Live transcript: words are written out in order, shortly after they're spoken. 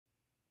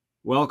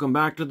Welcome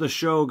back to the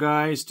show,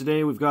 guys.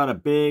 Today we've got a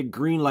big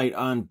Greenlight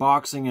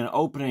unboxing and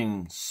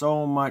opening.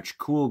 So much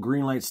cool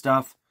Greenlight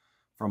stuff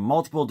from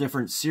multiple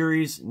different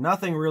series.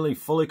 Nothing really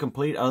fully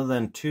complete other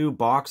than two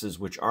boxes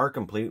which are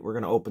complete. We're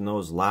going to open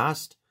those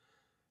last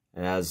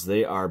as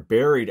they are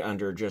buried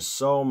under just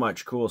so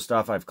much cool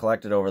stuff I've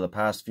collected over the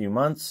past few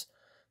months.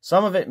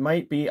 Some of it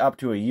might be up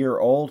to a year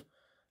old.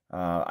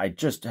 I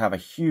just have a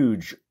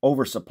huge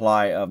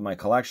oversupply of my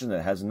collection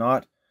that has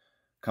not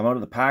come out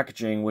of the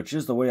packaging, which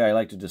is the way I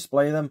like to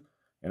display them,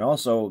 and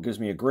also gives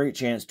me a great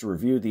chance to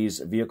review these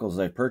vehicles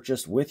I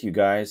purchased with you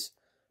guys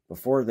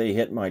before they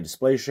hit my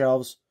display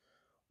shelves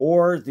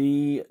or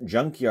the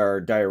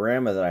junkyard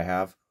diorama that I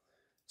have.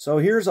 So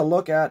here's a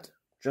look at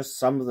just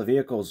some of the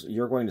vehicles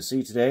you're going to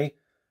see today.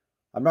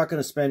 I'm not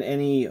going to spend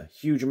any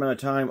huge amount of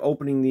time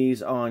opening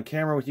these on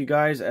camera with you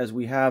guys, as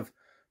we have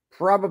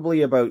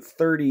probably about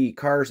 30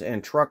 cars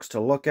and trucks to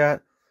look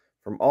at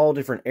from all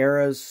different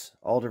eras,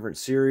 all different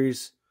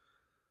series,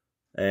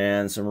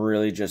 and some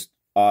really just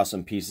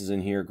awesome pieces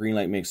in here.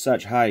 Greenlight makes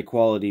such high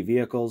quality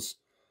vehicles,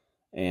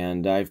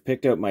 and I've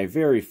picked out my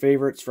very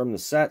favorites from the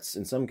sets.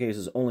 In some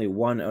cases only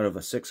one out of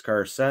a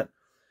 6-car set.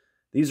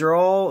 These are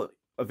all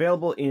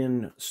available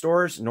in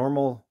stores,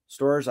 normal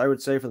stores I would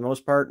say for the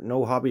most part.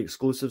 No hobby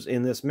exclusives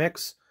in this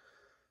mix.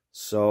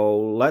 So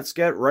let's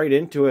get right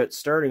into it,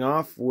 starting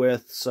off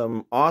with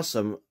some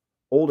awesome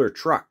older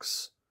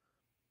trucks.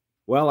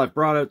 Well, I've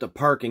brought out the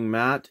parking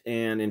mat,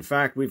 and in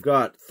fact, we've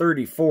got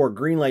 34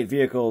 Greenlight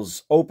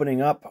vehicles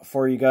opening up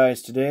for you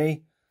guys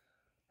today.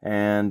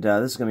 And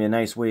this is going to be a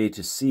nice way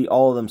to see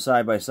all of them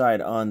side by side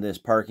on this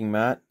parking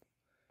mat.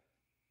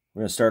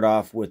 We're going to start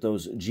off with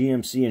those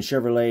GMC and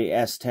Chevrolet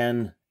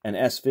S10 and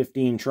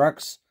S15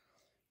 trucks.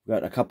 We've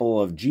got a couple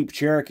of Jeep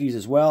Cherokees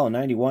as well, a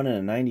 91 and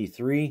a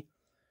 93.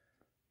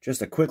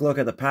 Just a quick look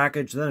at the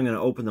package, then I'm going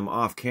to open them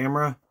off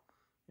camera,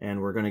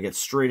 and we're going to get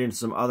straight into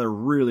some other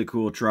really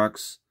cool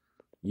trucks.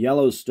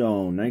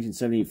 Yellowstone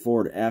 1978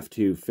 Ford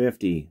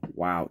F-250.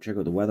 Wow, check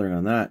out the weathering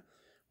on that.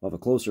 We'll have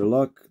a closer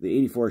look. The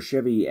 84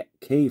 Chevy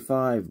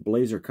K5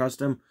 Blazer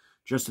Custom,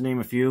 just to name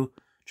a few.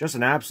 Just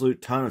an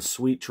absolute ton of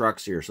sweet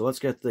trucks here. So let's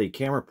get the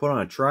camera put on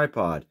a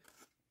tripod.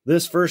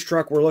 This first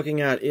truck we're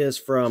looking at is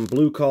from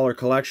Blue Collar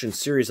Collection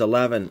Series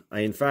 11. I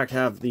in fact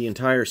have the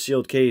entire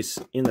sealed case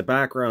in the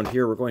background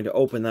here. We're going to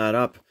open that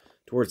up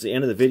towards the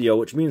end of the video,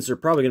 which means there's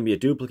probably going to be a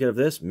duplicate of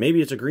this.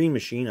 Maybe it's a green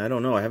machine. I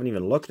don't know. I haven't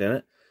even looked in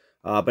it.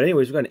 But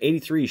anyways, we've got an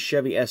 83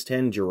 Chevy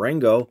S10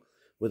 Durango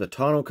with a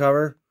tonneau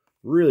cover.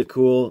 Really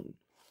cool,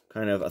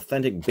 kind of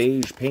authentic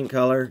beige paint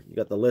color. You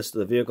got the list of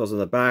the vehicles in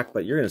the back,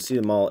 but you're going to see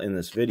them all in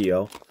this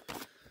video.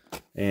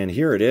 And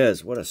here it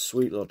is. What a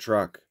sweet little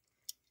truck.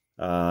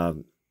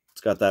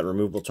 It's got that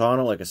removable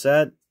tonneau, like I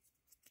said.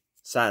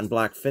 Satin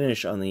black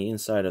finish on the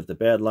inside of the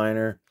bed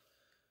liner.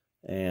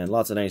 And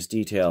lots of nice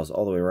details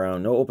all the way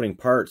around. No opening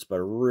parts, but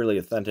a really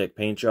authentic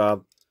paint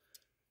job.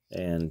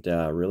 And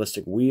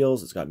realistic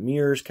wheels. It's got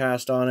mirrors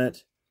cast on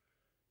it.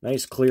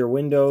 Nice clear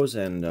windows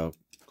and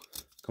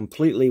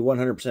completely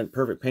 100%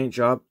 perfect paint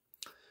job.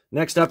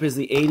 Next up is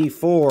the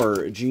 84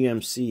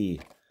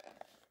 GMC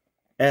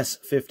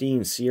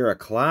S15 Sierra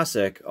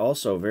Classic.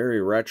 Also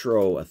very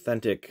retro,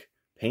 authentic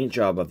paint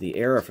job of the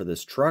era for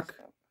this truck.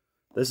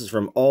 This is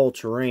from All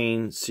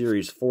Terrain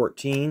Series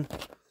 14.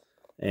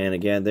 And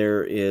again,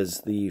 there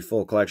is the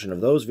full collection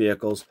of those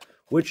vehicles,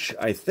 which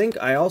I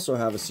think I also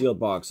have a sealed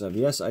box of.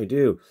 Yes, I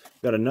do.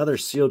 Got another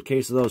sealed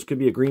case of those. Could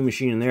be a green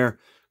machine in there.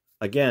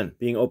 Again,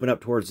 being opened up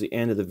towards the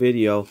end of the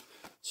video.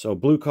 So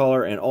Blue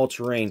Collar and All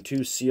Terrain,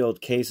 two sealed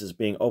cases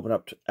being opened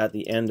up at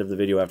the end of the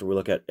video after we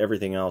look at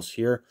everything else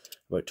here.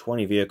 About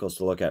 20 vehicles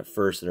to look at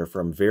first that are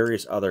from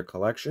various other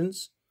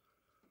collections.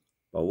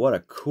 But what a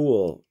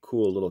cool,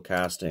 cool little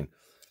casting.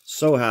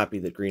 So happy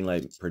that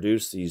Greenlight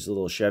produced these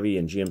little Chevy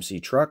and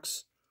GMC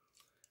trucks.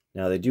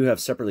 Now, they do have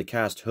separately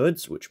cast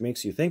hoods, which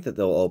makes you think that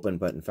they'll open,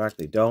 but in fact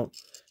they don't.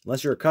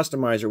 Unless you're a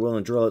customizer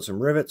willing to drill out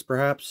some rivets,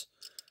 perhaps,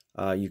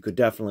 you could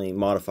definitely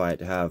modify it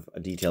to have a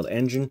detailed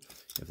engine,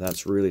 if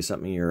that's really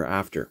something you're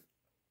after.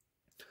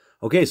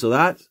 Okay, so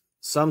that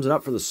sums it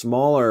up for the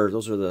smaller,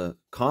 those are the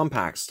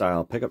compact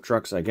style pickup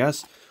trucks, I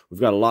guess.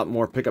 We've got a lot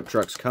more pickup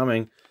trucks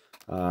coming.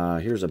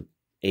 Here's a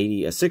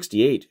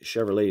 68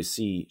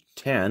 Chevrolet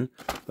C10.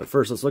 But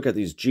first, let's look at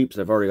these Jeeps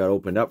I've already got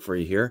opened up for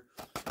you here.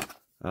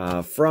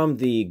 From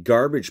the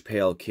Garbage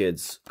Pail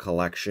Kids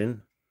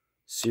collection,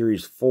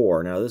 Series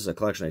 4. Now, this is a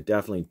collection I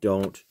definitely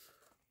don't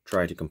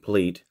try to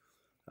complete.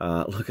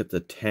 Look at the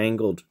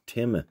tangled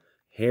Tim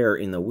hair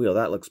in the wheel.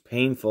 That looks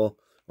painful,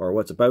 or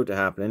what's about to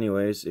happen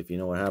anyways, if you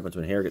know what happens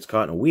when hair gets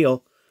caught in a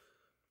wheel.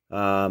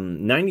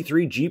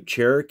 93 Jeep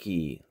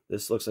Cherokee.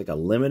 This looks like a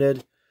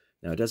limited.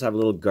 Now, it does have a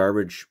little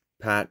Garbage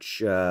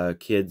Patch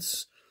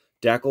Kids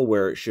decal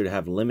where it should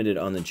have limited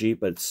on the Jeep,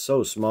 but it's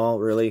so small,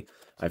 really.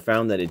 I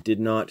found that it did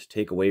not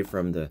take away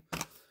from the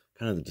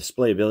kind of the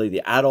displayability,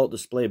 the adult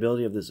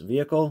displayability of this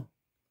vehicle.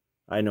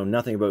 I know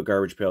nothing about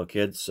Garbage Pail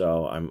Kids,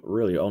 so I'm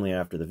really only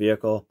after the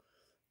vehicle.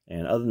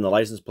 And other than the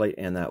license plate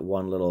and that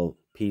one little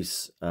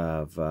piece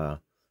of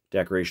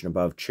decoration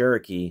above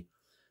Cherokee,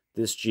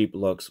 This Jeep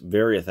looks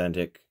very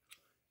authentic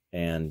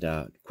and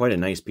quite a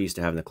nice piece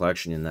to have in the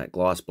collection in that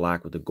gloss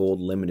black with the gold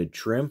limited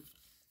trim.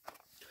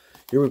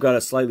 Here we've got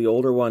a slightly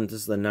older one. This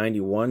is the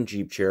 91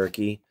 Jeep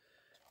Cherokee,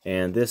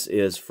 and this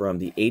is from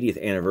the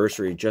 80th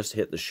anniversary. Just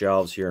hit the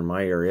shelves here in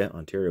my area,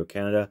 Ontario,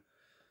 Canada.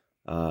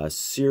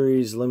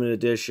 Series limited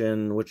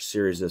edition. Which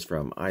series is this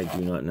from? I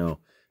do not know.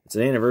 It's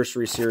an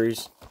anniversary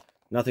series.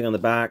 Nothing on the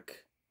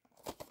back.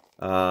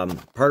 Part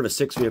of a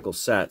 6-vehicle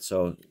set,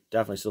 so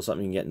definitely still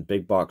something you can get in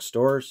big box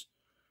stores.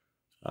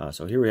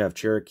 So here we have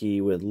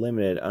Cherokee with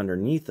limited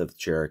underneath of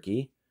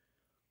Cherokee.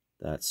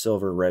 That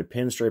silver red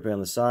pinstriping on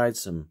the side,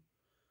 some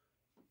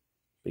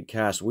big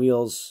cast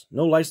wheels.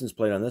 No license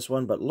plate on this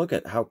one, but look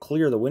at how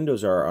clear the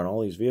windows are on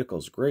all these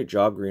vehicles. Great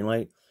job,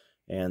 Greenlight.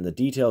 And the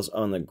details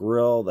on the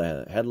grille,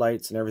 the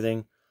headlights and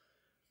everything.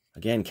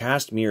 Again,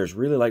 cast mirrors.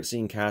 Really like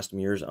seeing cast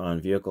mirrors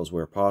on vehicles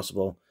where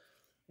possible.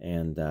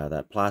 And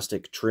that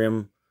plastic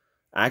trim,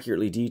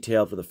 accurately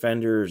detailed for the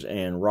fenders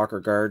and rocker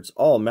guards.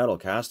 All metal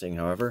casting,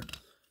 however.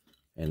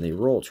 And they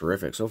roll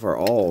terrific. So far,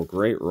 all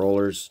great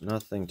rollers.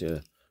 Nothing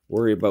to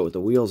worry about with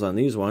the wheels on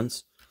these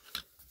ones.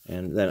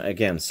 And then,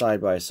 again, side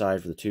by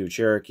side for the two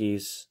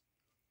Cherokees.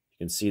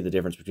 You can see the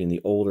difference between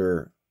the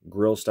older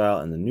grille style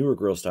and the newer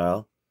grille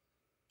style.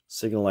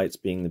 Signal lights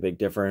being the big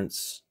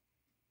difference.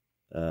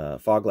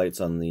 Fog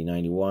lights on the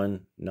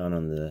 91, none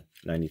on the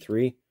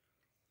 93.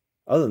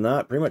 Other than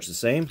that, pretty much the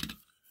same.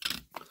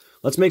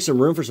 Let's make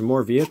some room for some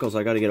more vehicles.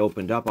 I got to get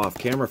opened up off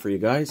camera for you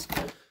guys.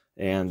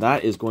 And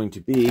that is going to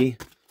be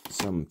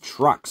some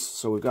trucks.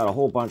 So we've got a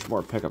whole bunch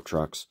more pickup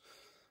trucks.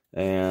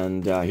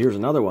 And here's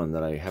another one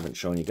that I haven't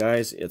shown you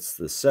guys. It's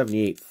the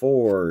 78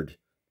 Ford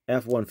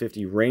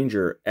F-150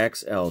 Ranger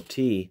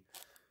XLT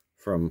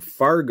from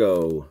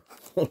Fargo.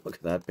 Look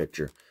at that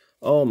picture.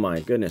 Oh my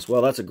goodness.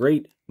 Well, that's a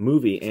great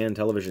movie and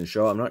television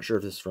show. I'm not sure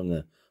if this is from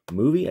the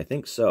movie. I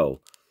think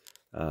so.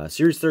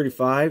 Series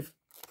 35.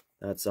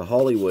 That's a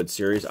Hollywood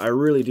series. I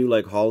really do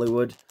like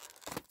Hollywood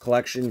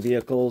collection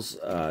vehicles,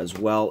 as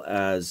well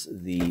as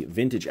the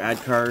vintage ad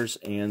cars,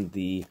 and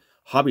the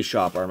hobby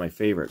shop are my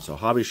favorite. So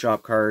hobby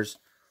shop cars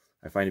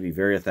I find to be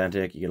very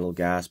authentic. You get a little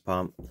gas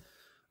pump.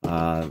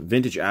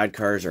 Vintage ad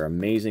cars are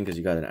amazing because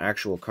you got an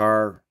actual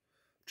car,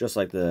 just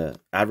like the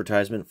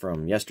advertisement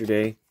from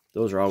yesterday.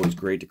 Those are always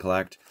great to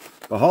collect.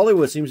 But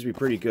Hollywood seems to be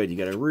pretty good. You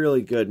get a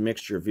really good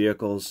mixture of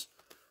vehicles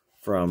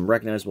from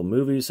recognizable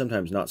movies,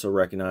 sometimes not so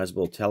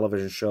recognizable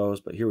television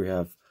shows. But here we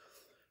have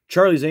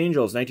Charlie's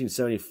Angels,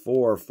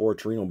 1974 Ford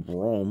Torino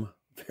Brougham.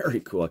 Very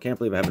cool. I can't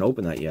believe I haven't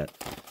opened that yet.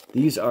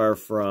 These are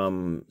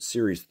from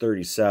Series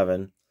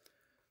 37.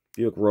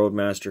 Buick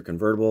Roadmaster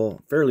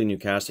convertible. Fairly new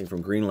casting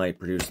from Greenlight,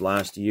 produced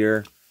last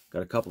year.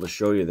 Got a couple to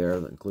show you there,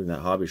 including that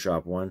hobby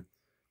shop one.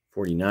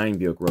 49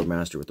 Buick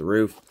Roadmaster with the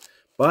roof.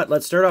 But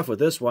let's start off with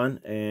this one,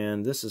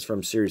 and this is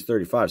from Series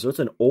 35. So it's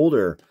an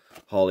older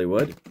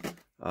Hollywood.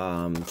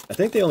 I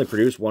think they only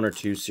produce 1 or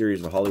 2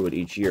 series of Hollywood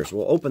each year. So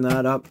we'll open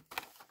that up.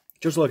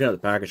 Just looking at the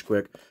package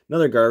quick.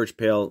 Another garbage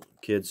pail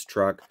kids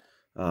truck.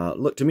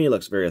 To me, it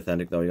looks very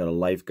authentic, though. You got a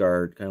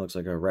lifeguard. Kind of looks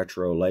like a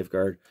retro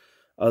lifeguard.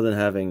 Other than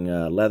having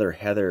leather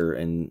heather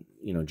and,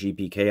 you know,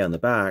 GPK on the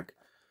back,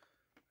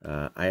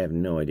 I have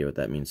no idea what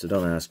that means, so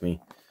don't ask me.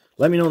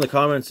 Let me know in the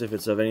comments if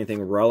it's of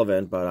anything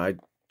relevant, but I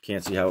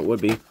can't see how it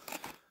would be.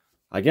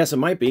 I guess it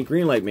might be.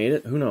 Greenlight made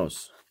it. Who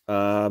knows?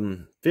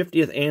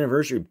 50th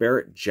anniversary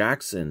Barrett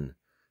Jackson.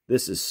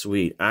 This is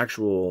sweet.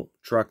 Actual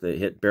truck that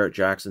hit Barrett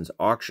Jackson's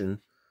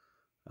auction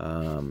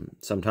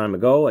some time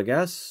ago, I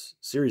guess.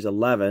 Series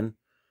 11.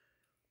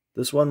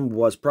 This one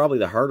was probably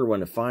the harder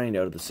one to find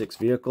out of the 6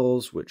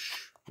 vehicles,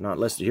 which not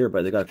listed here,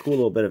 but they got a cool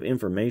little bit of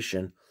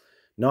information.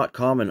 Not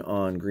common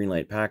on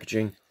Greenlight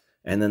packaging.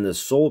 And then the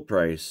sold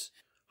price,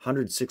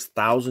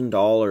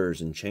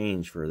 $106,000 and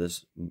change for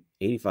this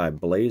 85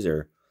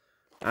 Blazer.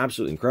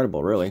 Absolutely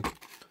incredible, really.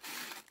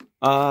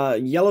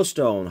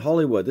 Yellowstone,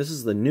 Hollywood. This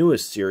is the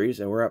newest series,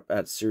 and we're up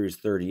at Series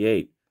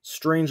 38.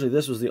 Strangely,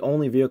 this was the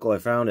only vehicle I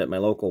found at my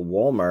local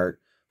Walmart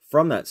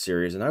from that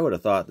series, and I would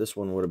have thought this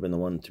one would have been the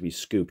one to be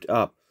scooped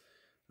up.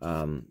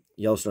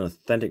 Yellowstone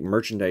Authentic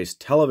Merchandise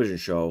television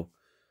show,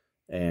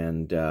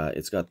 and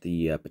it's got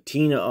the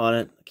patina on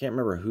it. I can't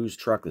remember whose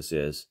truck this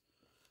is.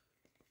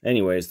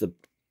 Anyways,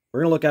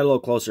 we're going to look at it a little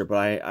closer, but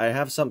I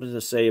have something to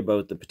say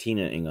about the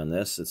patinaing on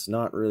this. It's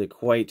not really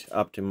quite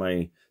up to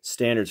my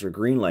standards for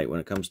Greenlight when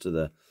it comes to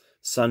the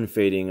sun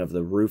fading of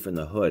the roof and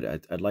the hood.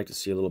 I'd like to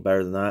see a little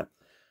better than that.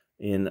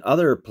 In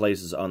other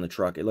places on the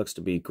truck, it looks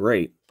to be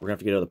great. We're going to have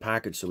to get out of the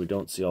package so we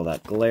don't see all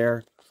that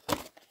glare.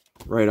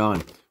 Right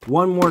on.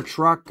 One more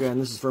truck,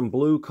 and this is from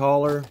Blue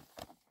Collar.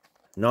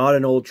 Not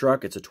an old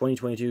truck. It's a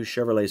 2022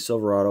 Chevrolet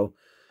Silverado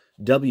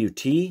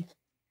WT.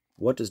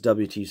 What does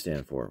WT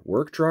stand for?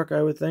 Work truck,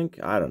 I would think?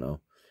 I don't know.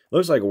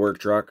 Looks like a work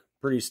truck.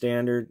 Pretty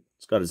standard.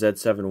 It's got a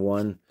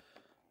Z71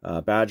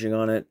 badging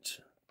on it.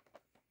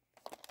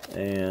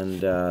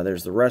 And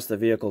there's the rest of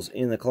the vehicles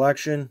in the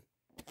collection.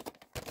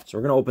 So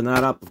we're going to open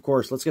that up, of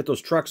course. Let's get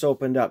those trucks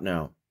opened up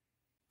now.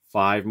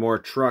 5 more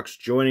trucks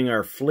joining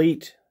our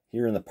fleet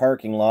here in the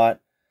parking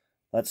lot.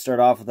 Let's start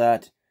off with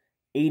that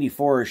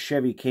 84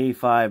 Chevy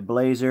K5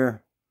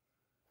 Blazer.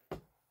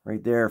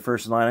 Right there,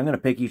 first in line. I'm going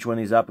to pick each one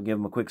of these up and give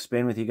them a quick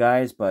spin with you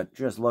guys, but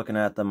just looking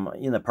at them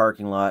in the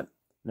parking lot,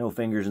 no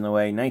fingers in the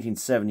way.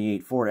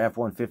 1978 Ford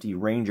F-150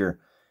 Ranger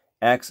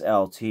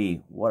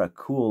XLT. What a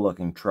cool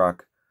looking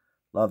truck.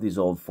 Love these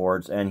old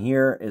Fords. And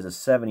here is a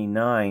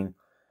 79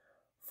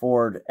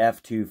 Ford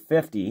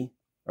F-250.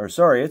 Or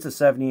sorry, it's a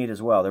 78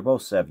 as well. They're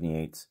both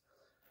 78s.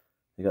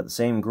 They got the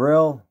same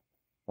grille.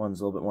 One's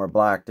a little bit more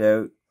blacked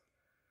out.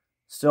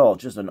 Still,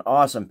 just an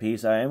awesome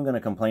piece. I am going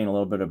to complain a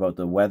little bit about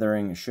the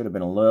weathering. It should have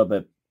been a little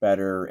bit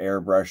better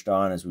airbrushed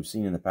on, as we've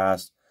seen in the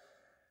past.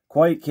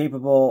 Quite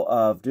capable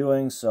of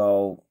doing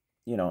so,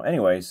 you know,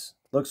 anyways,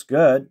 looks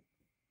good.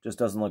 Just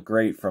doesn't look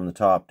great from the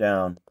top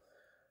down.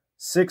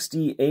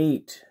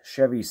 68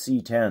 Chevy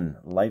C10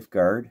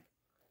 Lifeguard.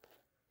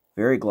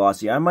 Very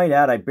glossy. I might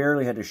add, I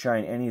barely had to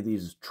shine any of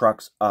these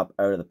trucks up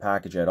out of the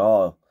package at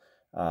all.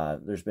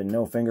 There's been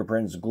no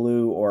fingerprints,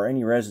 glue, or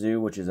any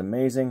residue, which is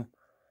amazing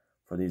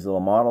for these little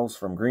models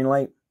from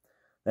Greenlight.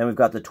 Then we've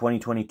got the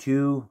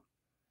 2022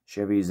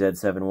 Chevy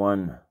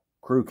Z71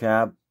 Crew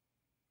Cab.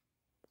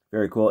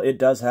 Very cool. It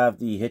does have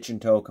the hitch and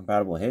tow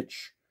compatible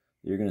hitch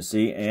you're going to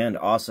see, and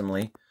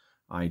awesomely,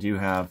 I do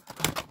have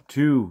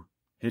two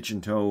hitch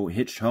and tow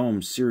hitched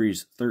home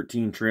Series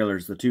 13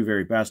 trailers, the two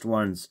very best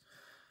ones.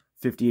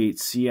 58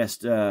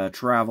 Siesta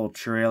travel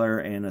trailer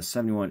and a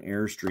 71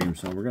 Airstream.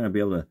 So we're going to be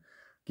able to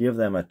give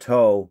them a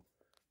tow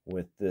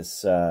with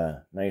this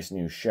nice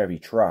new Chevy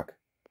truck.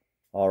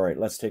 All right,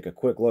 let's take a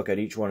quick look at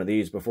each one of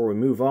these before we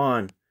move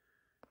on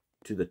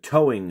to the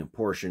towing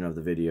portion of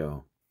the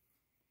video.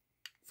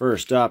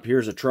 First up,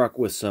 here's a truck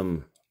with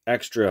some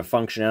extra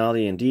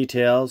functionality and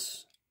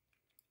details.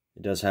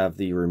 It does have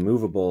the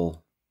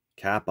removable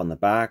cap on the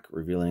back,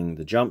 revealing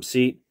the jump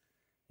seat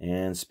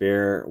and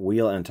spare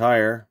wheel and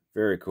tire.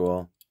 Very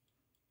cool.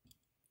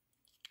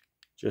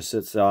 Just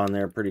sits on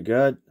there pretty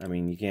good. I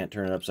mean, you can't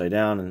turn it upside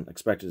down and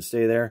expect it to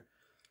stay there.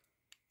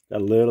 Got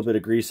a little bit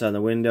of grease on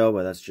the window,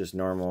 but that's just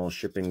normal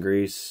shipping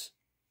grease,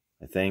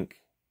 I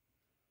think.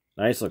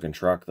 Nice looking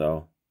truck,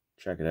 though.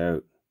 Check it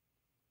out.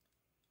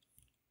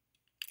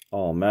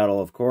 All metal,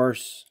 of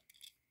course.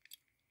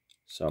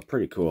 So,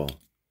 pretty cool.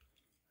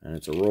 And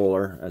it's a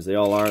roller, as they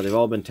all are. They've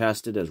all been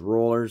tested as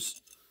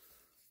rollers.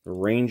 The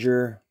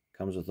Ranger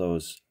comes with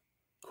those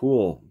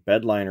cool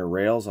bedliner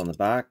rails on the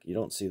back. You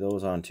don't see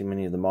those on too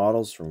many of the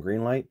models from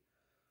Greenlight.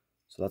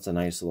 So that's a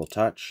nice little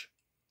touch.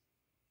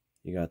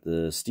 You got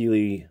the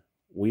steely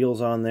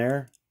wheels on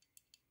there.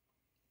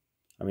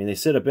 I mean, they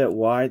sit a bit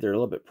wide. They're a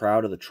little bit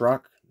proud of the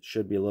truck.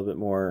 Should be a little bit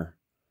more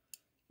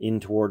in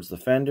towards the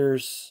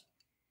fenders.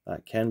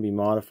 That can be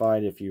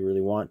modified if you really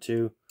want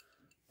to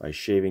by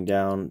shaving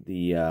down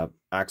the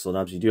axle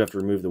nubs. You do have to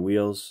remove the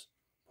wheels,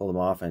 pull them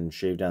off, and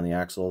shave down the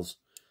axles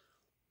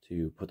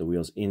to put the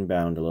wheels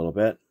inbound a little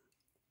bit,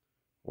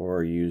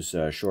 or use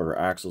shorter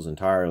axles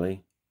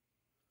entirely.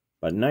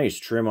 But nice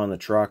trim on the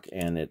truck,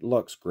 and it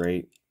looks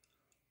great.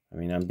 I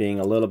mean, I'm being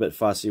a little bit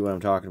fussy when I'm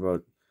talking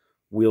about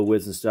wheel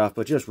widths and stuff,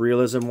 but just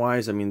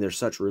realism-wise, I mean, they're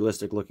such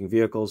realistic-looking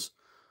vehicles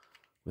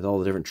with all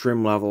the different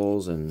trim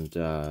levels and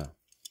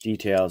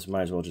details.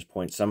 Might as well just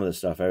point some of this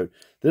stuff out.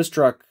 This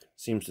truck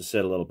seems to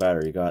sit a little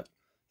better. You got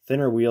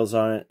thinner wheels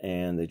on it,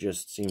 and they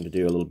just seem to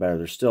do a little better.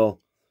 There's still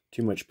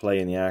too much play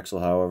in the axle,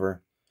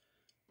 however.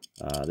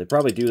 They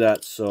probably do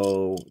that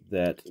so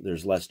that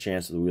there's less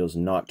chance of the wheels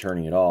not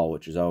turning at all,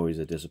 which is always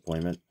a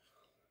disappointment.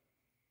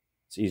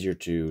 It's easier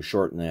to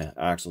shorten the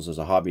axles as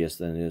a hobbyist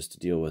than it is to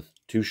deal with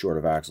too short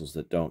of axles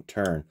that don't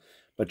turn.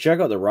 But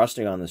check out the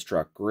rusting on this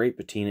truck. Great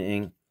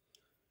patinaing.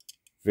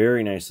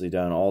 Very nicely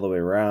done all the way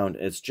around.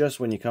 It's just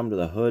when you come to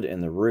the hood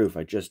and the roof,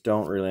 I just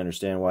don't really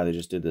understand why they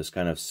just did this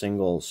kind of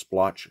single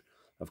splotch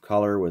of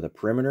color with a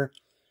perimeter,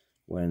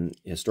 when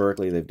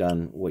historically they've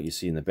done what you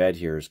see in the bed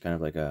here is kind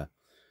of like a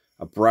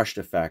brushed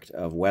effect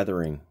of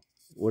weathering.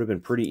 Would have been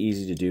pretty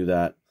easy to do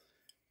that,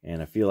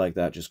 and I feel like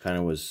that just kind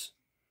of was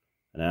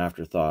an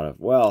afterthought of,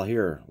 well,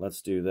 here,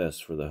 let's do this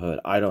for the hood.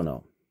 I don't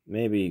know.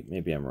 Maybe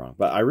I'm wrong.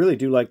 But I really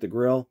do like the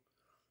grille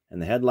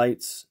and the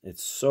headlights.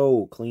 It's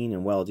so clean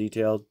and well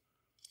detailed.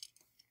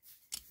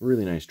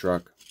 Really nice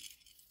truck.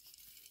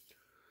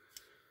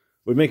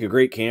 Would make a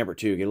great camper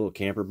too. Get a little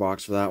camper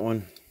box for that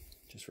one,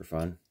 just for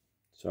fun.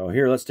 So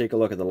here, let's take a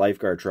look at the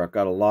Lifeguard truck.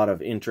 Got a lot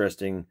of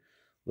interesting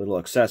little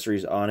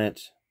accessories on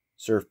it.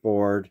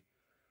 Surfboard,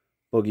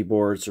 boogie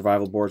board,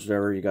 survival boards,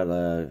 whatever. You got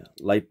a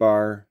light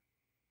bar.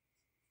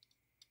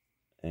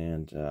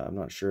 And I'm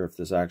not sure if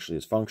this actually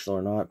is functional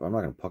or not, but I'm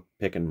not going to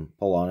pick and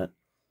pull on it.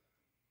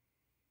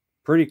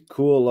 Pretty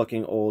cool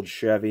looking old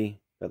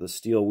Chevy. Got the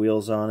steel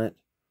wheels on it.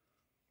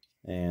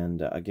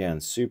 And again,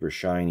 super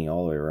shiny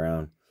all the way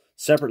around.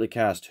 Separately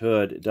cast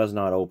hood. It does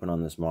not open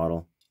on this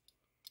model.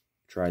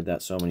 Tried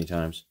that so many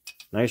times.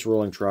 Nice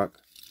rolling truck.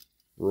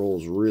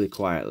 Rolls really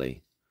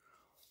quietly.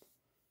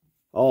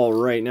 All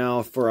right,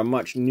 now for a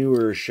much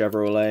newer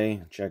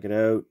Chevrolet. Check it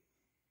out.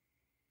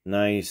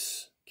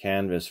 Nice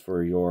canvas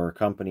for your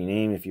company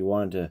name if you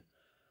wanted to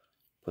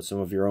put some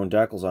of your own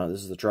decals on it.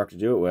 This is the truck to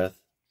do it with.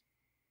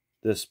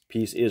 This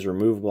piece is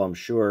removable, I'm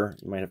sure.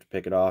 You might have to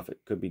pick it off.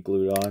 It could be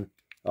glued on.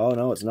 Oh,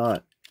 no, it's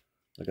not.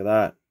 Look at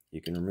that.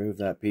 You can remove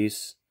that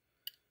piece.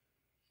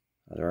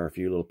 There are a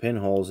few little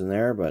pinholes in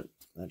there, but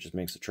that just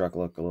makes the truck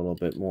look a little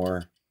bit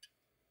more,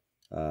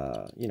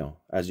 you know,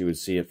 as you would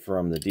see it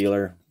from the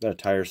dealer. Got a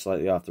tire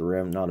slightly off the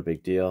rim, not a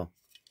big deal.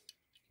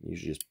 You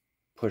usually just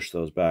push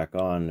those back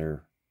on.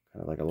 They're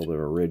kind of like a little bit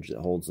of a ridge that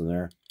holds them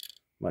there.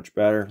 Much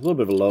better. A little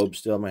bit of a lobe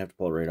still. Might have to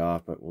pull it right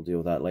off, but we'll deal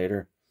with that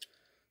later.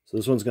 So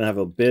this one's going to have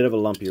a bit of a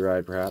lumpy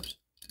ride, perhaps.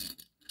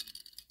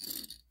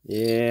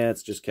 Yeah,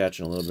 it's just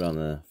catching a little bit on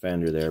the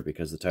fender there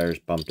because the tire's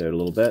bumped out a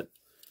little bit.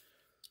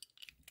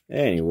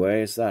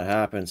 Anyways, that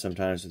happens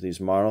sometimes with these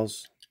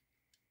models.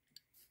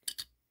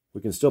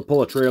 We can still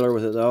pull a trailer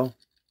with it, though.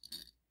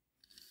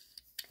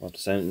 We'll have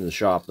to send it into the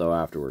shop, though,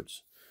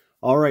 afterwards.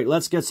 All right,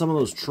 let's get some of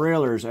those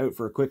trailers out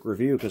for a quick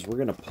review because we're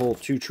going to pull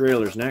 2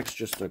 trailers next.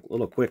 Just a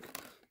little quick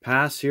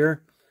pass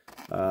here.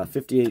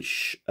 58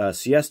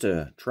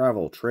 Siesta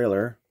travel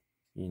trailer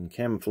in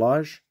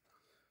camouflage.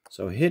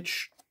 So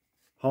Hitch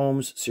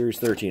Homes Series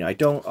 13. I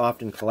don't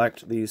often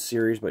collect these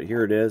series, but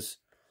here it is.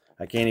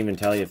 I can't even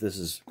tell you if this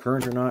is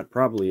current or not.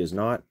 Probably is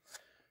not.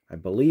 I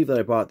believe that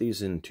I bought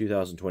these in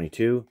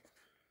 2022.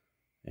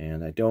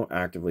 And I don't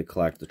actively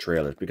collect the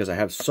trailers because I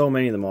have so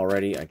many of them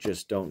already. I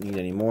just don't need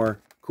any more.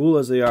 Cool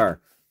as they are.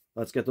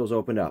 Let's get those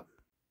opened up.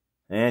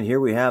 And here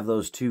we have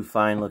those 2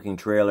 fine-looking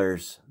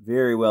trailers.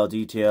 Very well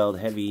detailed,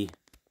 heavy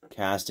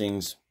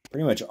castings.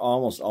 Pretty much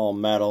almost all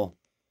metal.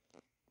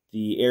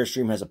 The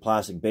Airstream has a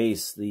plastic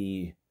base.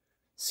 The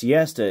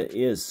Siesta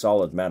is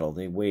solid metal.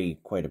 They weigh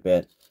quite a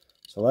bit.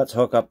 So let's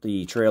hook up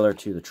the trailer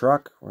to the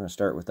truck. We're going to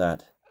start with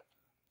that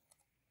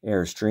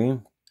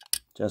Airstream.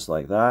 Just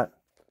like that.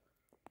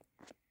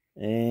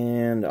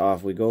 And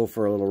off we go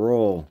for a little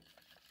roll.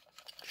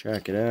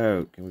 Check it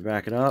out. Can we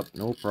back it up?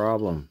 No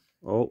problem.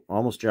 Oh,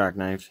 almost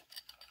jackknifed.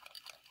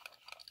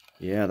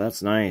 Yeah,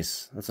 that's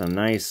nice. That's a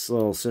nice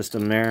little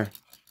system there.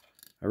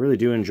 I really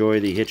do enjoy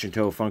the hitch and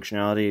tow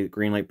functionality that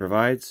Greenlight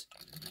provides.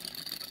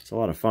 It's a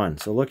lot of fun.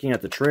 So looking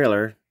at the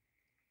trailer,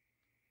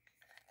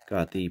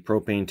 got the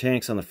propane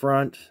tanks on the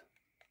front,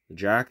 the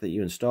jack that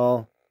you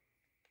install,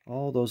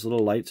 all those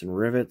little lights and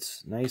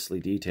rivets,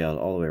 nicely detailed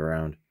all the way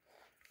around.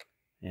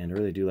 And I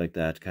really do like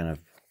that kind of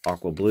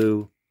aqua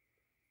blue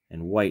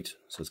and white.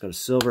 So it's got a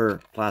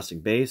silver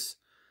plastic base.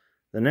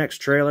 The next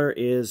trailer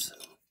is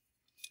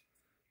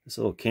this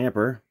little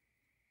camper.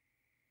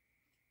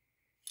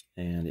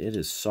 And it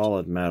is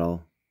solid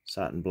metal,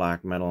 satin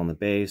black metal on the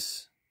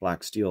base,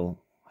 black steel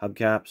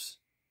hubcaps.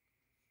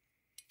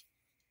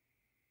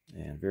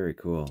 And very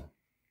cool.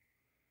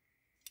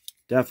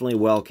 Definitely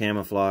well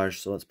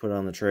camouflaged, so let's put it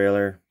on the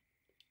trailer.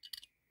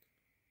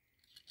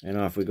 And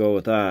off we go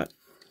with that.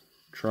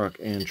 Truck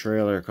and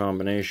trailer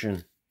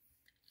combination.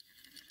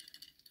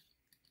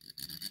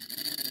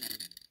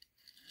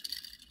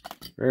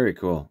 Very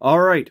cool.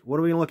 All right, what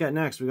are we going to look at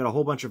next? We got a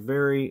whole bunch of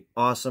very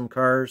awesome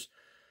cars.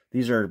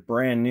 These are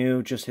brand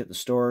new, just hit the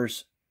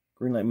stores.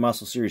 Greenlight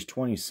Muscle Series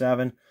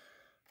 27.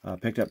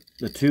 Picked up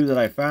the 2 that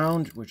I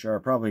found, which are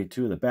probably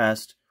 2 of the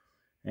best.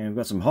 And we've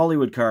got some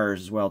Hollywood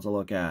cars as well to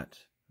look at,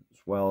 as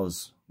well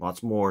as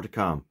lots more to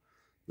come.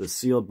 The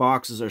sealed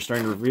boxes are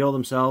starting to reveal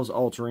themselves.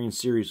 All-Terrain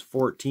Series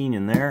 14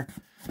 in there.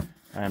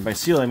 And by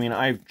sealed, I mean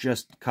I've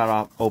just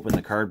open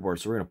the cardboard,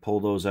 so we're going to pull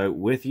those out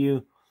with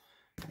you.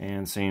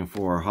 And same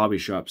for Hobby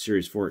Shop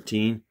Series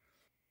 14.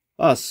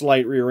 A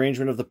slight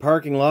rearrangement of the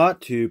parking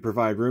lot to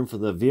provide room for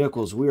the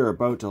vehicles we are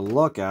about to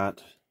look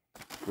at.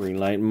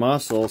 Greenlight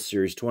Muscle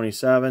Series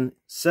 27.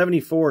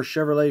 74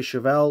 Chevrolet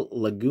Chevelle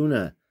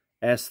Laguna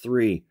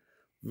S3.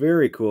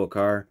 Very cool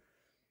car.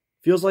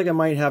 Feels like it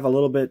might have a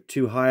little bit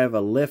too high of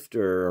a lift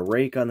or a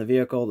rake on the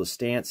vehicle. The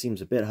stance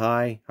seems a bit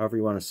high, however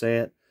you want to say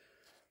it.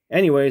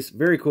 Anyways,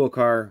 very cool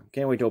car.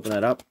 Can't wait to open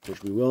that up,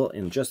 which we will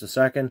in just a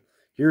second.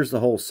 Here's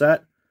the whole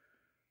set.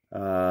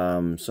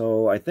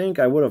 So I think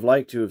I would have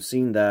liked to have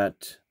seen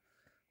that,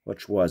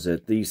 which was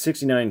it? The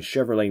 69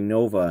 Chevrolet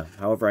Nova.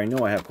 However, I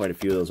know I have quite a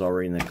few of those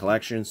already in the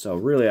collection. So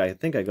really, I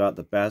think I got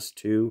the best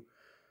too,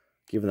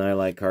 given that I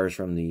like cars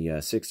from the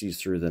 60s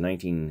through the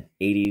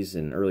 1980s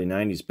and early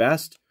 90s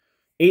best.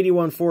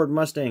 81 Ford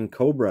Mustang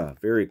Cobra.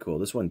 Very cool.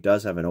 This one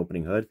does have an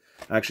opening hood.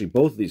 Actually,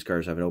 both of these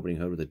cars have an opening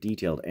hood with a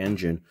detailed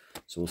engine.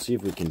 So we'll see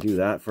if we can do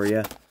that for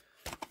you.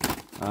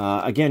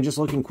 Again, just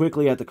looking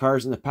quickly at the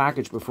cars in the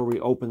package before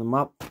we open them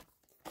up.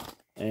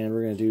 And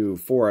we're going to do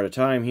 4 at a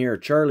time here.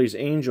 Charlie's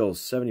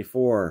Angels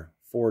 74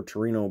 Ford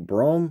Torino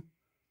Brougham.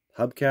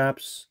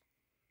 Hubcaps.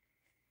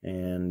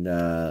 And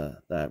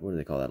that, what do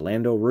they call that?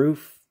 Lando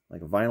roof.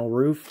 Like a vinyl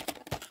roof.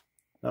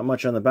 Not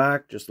much on the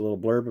back. Just a little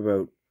blurb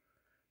about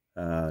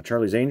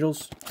Charlie's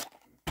Angels.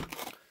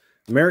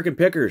 American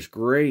Pickers.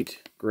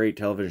 Great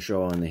television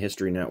show on the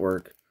History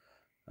Network.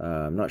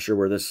 I'm not sure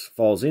where this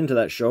falls into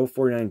that show.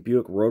 49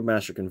 Buick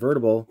Roadmaster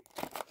convertible.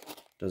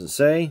 Does it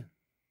say?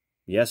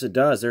 Yes, it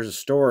does. There's a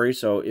story,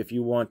 so if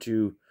you want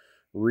to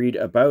read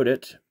about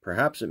it,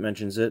 perhaps it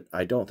mentions it.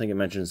 I don't think it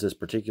mentions this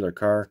particular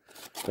car.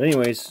 But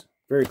anyways,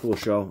 very cool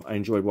show. I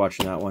enjoyed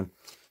watching that one.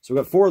 So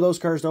we've got 4 of those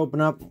cars to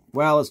open up.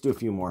 Well, let's do a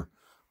few more.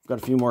 We've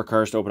got a few more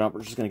cars to open up.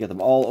 We're just going to get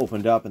them all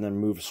opened up and then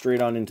move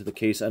straight on into the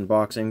case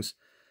unboxings.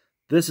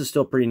 This is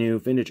still pretty new.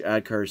 Vintage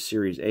Ad Cars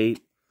Series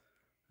 8.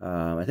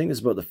 I think this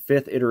is about the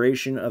 5th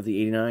iteration of the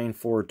 89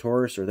 Ford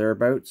Taurus or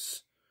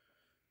thereabouts.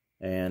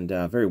 And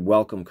very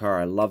welcome car.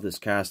 I love this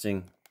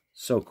casting.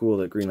 So cool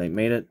that Greenlight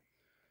made it.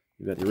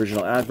 You've got the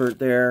original advert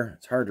there.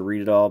 It's hard to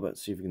read it all, but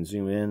see if you can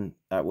zoom in.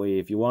 That way,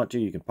 if you want to,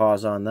 you can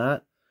pause on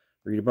that,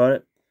 read about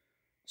it.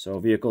 So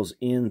vehicles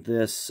in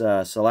this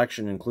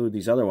selection include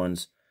these other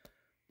ones.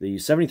 The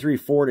 73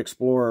 Ford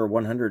Explorer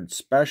 100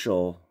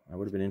 Special. I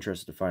would have been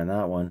interested to find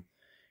that one.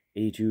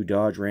 82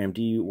 Dodge Ram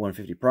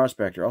D150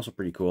 Prospector, also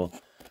pretty cool.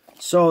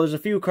 So there's a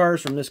few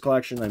cars from this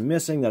collection I'm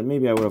missing that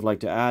maybe I would have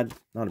liked to add.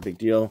 Not a big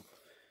deal.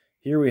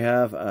 Here we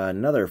have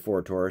another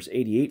Ford Taurus,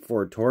 88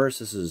 Ford Taurus.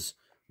 This is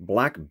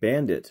Black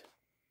Bandit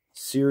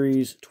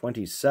Series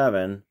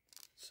 27.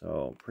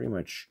 So pretty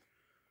much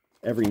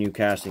every new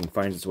casting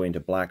finds its way into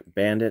Black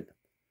Bandit.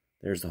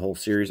 There's the whole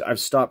series. I've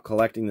stopped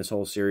collecting this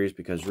whole series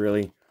because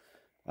really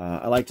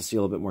I like to see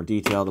a little bit more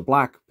detail. The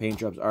black paint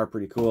jobs are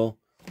pretty cool,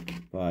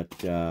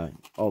 but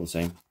all the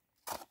same.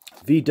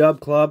 V-Dub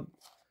Club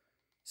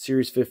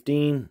Series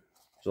 15.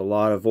 There's a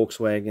lot of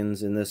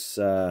Volkswagens in this.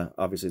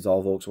 Obviously, it's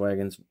all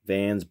Volkswagens,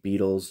 vans,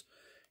 Beetles,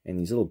 and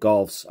these little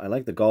Golfs. I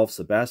like the Golfs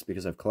the best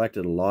because I've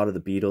collected a lot of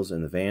the Beetles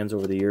and the vans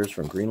over the years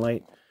from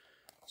Greenlight.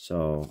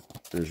 So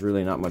there's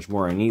really not much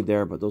more I need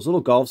there, but those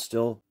little Golfs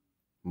still.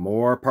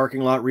 More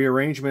parking lot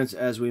rearrangements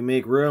as we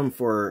make room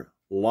for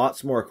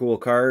lots more cool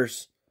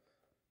cars.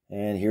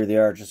 And here they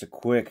are, just a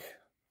quick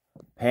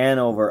pan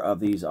over of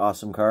these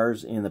awesome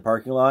cars in the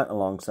parking lot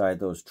alongside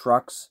those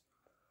trucks.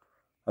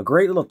 A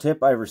great little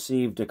tip I've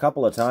received a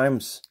couple of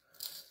times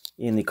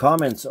in the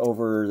comments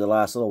over the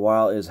last little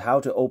while is how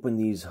to open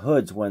these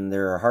hoods when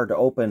they're hard to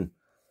open.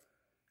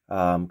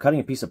 Cutting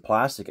a piece of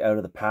plastic out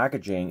of the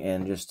packaging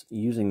and just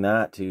using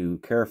that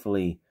to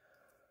carefully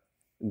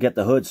get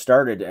the hood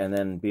started and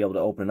then be able to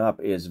open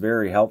up is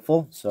very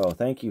helpful. So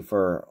thank you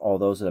for all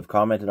those that have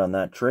commented on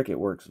that trick. It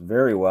works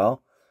very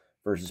well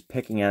versus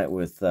picking at it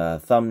with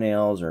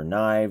thumbnails or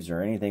knives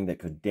or anything that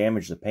could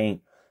damage the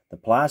paint. The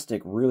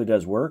plastic really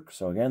does work.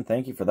 So again,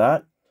 thank you for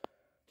that.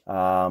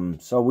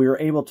 So we were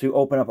able to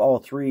open up all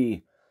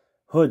 3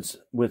 hoods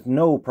with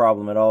no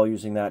problem at all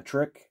using that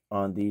trick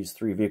on these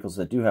 3 vehicles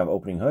that do have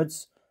opening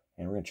hoods.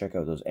 And we're going to check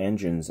out those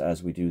engines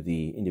as we do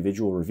the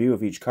individual review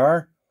of each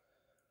car.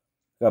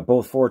 Got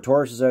both Ford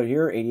Tauruses out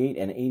here, 88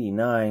 and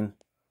 89.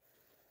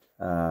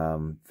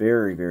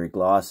 Very, very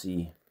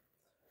glossy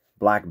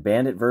Black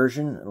Bandit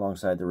version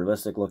alongside the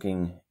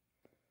realistic-looking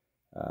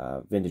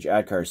Vintage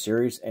Ad Cars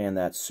series and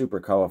that super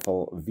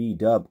colorful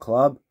V-Dub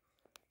Club.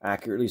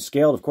 Accurately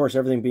scaled, of course,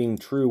 everything being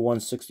true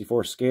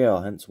 1/64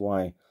 scale, hence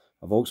why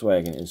a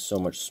Volkswagen is so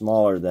much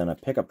smaller than a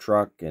pickup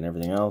truck and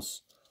everything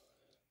else.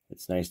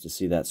 It's nice to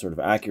see that sort of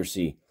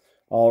accuracy.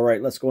 All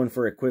right, let's go in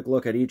for a quick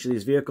look at each of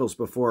these vehicles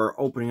before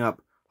opening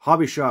up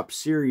Hobby Shop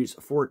Series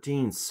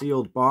 14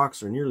 sealed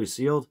box, or nearly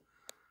sealed,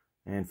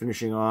 and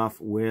finishing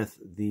off with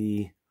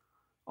the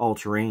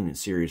all-terrain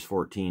Series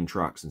 14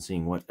 trucks and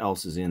seeing what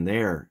else is in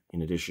there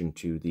in addition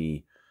to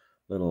the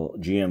little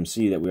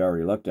GMC that we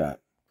already looked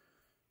at.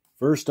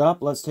 First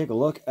up, let's take a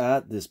look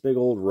at this big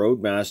old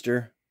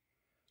Roadmaster.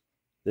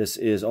 This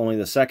is only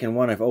the second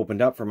one I've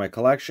opened up for my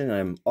collection.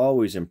 I'm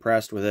always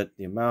impressed with it.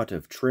 The amount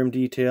of trim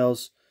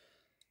details,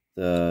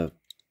 the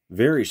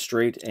very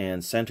straight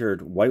and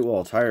centered white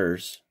wall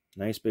tires.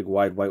 Nice big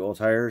wide white wall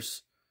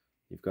tires.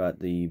 You've got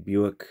the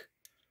Buick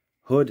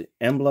hood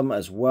emblem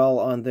as well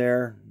on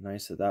there.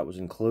 Nice that that was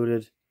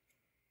included.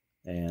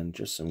 And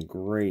just some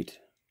great,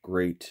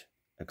 great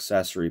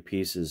accessory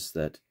pieces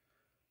that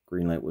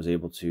Greenlight was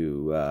able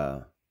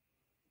to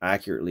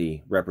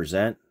accurately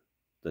represent.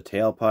 The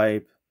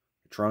tailpipe,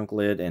 the trunk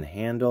lid, and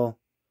handle.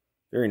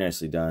 Very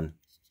nicely done.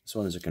 This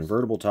one is a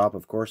convertible top,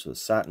 of course, with a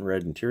satin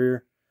red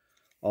interior.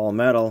 All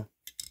metal.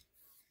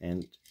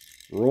 And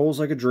rolls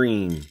like a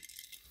dream.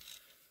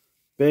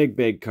 Big,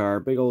 big car.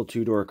 Big old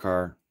 2-door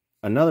car.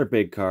 Another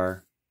big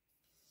car.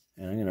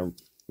 And I'm going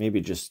to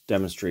maybe just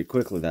demonstrate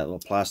quickly that little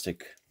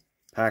plastic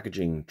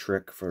packaging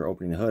trick for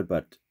opening the hood.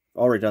 But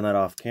already done that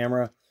off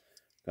camera.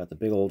 Got the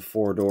big old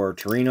 4-door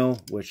Torino,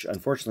 which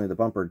unfortunately the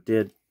bumper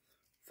did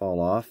fall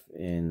off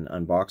in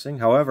unboxing.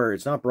 However,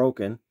 it's not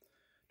broken.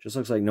 Just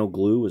looks like no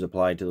glue was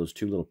applied to those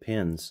 2 little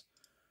pins,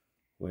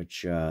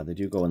 which they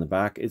do go in the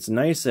back. It's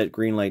nice that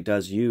Greenlight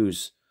does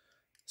use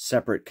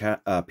separate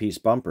piece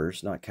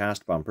bumpers, not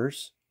cast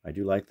bumpers. I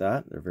do like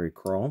that. They're very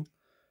chrome.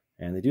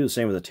 And they do the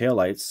same with the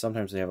taillights.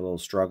 Sometimes they have a little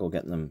struggle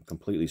getting them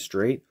completely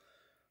straight.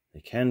 They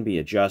can be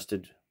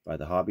adjusted by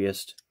the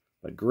hobbyist.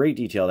 But great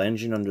detailed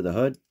engine under the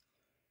hood.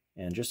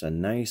 And just a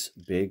nice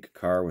big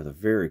car with a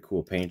very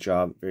cool paint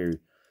job. Very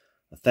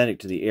authentic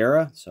to the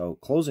era. So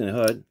closing the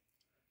hood,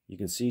 you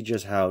can see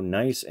just how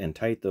nice and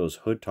tight those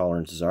hood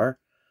tolerances are.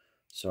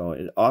 So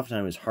it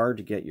oftentimes is hard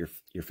to get your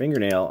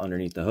fingernail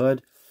underneath the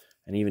hood.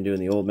 And even doing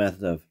the old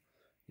method of,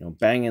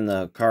 banging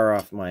the car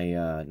off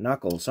my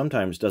knuckle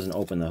sometimes doesn't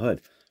open the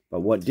hood.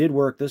 But what did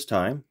work this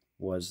time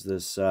was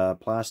this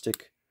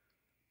plastic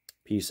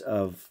piece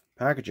of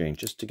packaging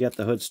just to get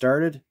the hood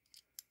started,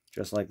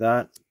 just like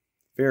that.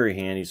 Very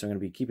handy, so I'm going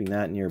to be keeping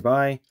that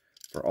nearby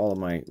for all of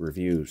my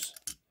reviews.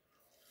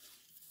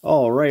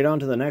 All right, on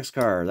to the next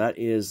car. That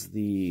is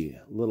the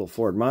little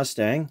Ford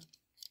Mustang,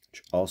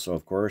 which also,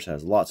 of course,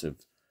 has lots of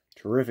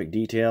terrific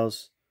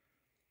details.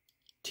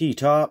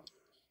 T-top,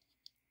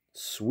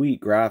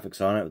 sweet graphics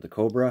on it with the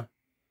Cobra,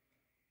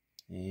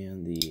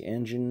 and the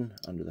engine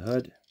under the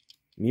hood.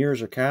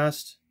 Mirrors are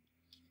cast.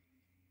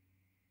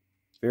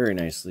 Very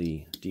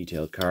nicely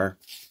detailed car.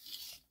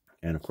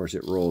 And of course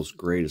it rolls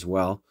great as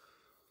well.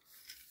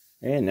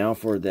 And now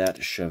for that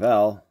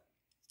Chevelle.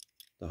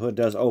 The hood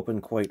does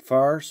open quite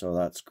far, so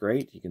that's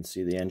great. You can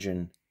see the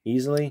engine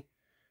easily.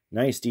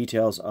 Nice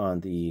details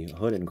on the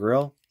hood and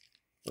grille,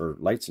 or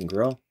lights and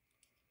grille.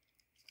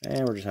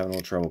 And we're just having a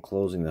little trouble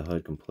closing the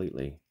hood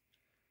completely.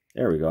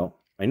 There we go.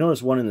 I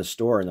noticed one in the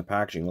store in the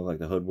packaging looked like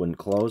the hood wouldn't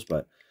close,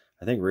 but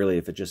I think really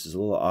if it just is a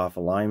little off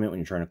alignment when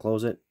you're trying to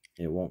close it,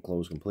 it won't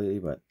close completely,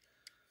 but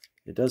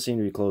it does seem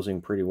to be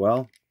closing pretty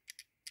well.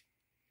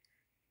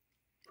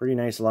 Pretty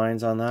nice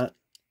lines on that.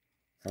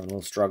 Having a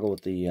little struggle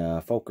with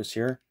the focus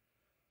here.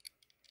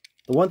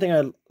 The one thing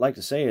I'd like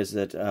to say is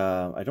that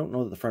I don't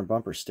know that the front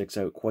bumper sticks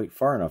out quite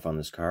far enough on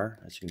this car.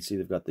 As you can see,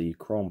 they've got the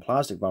chrome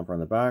plastic bumper on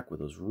the back with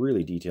those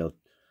really detailed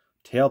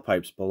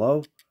tailpipes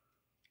below.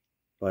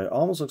 But it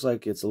almost looks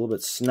like it's a little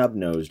bit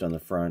snub-nosed on the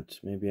front.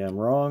 Maybe I'm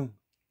wrong.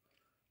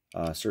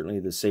 Certainly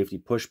the safety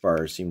push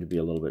bars seem to be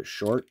a little bit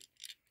short.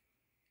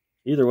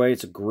 Either way,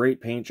 it's a great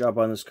paint job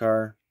on this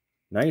car.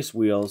 Nice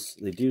wheels.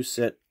 They do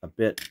sit a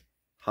bit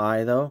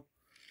high though,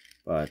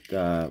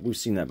 but we've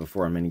seen that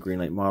before on many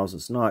Greenlight models.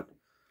 It's not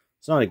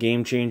a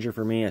game changer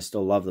for me. I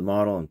still love the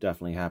model. I'm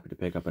definitely happy to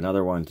pick up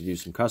another one to do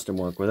some custom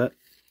work with it.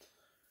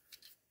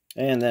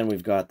 And then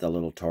we've got the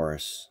little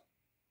Taurus.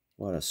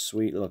 What a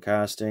sweet little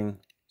casting.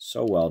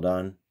 So well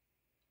done.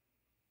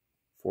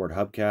 Ford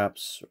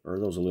hubcaps, or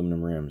those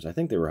aluminum rims. I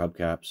think they were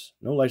hubcaps.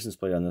 No license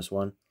plate on this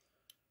one,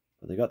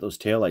 but they got those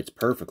taillights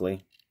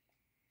perfectly.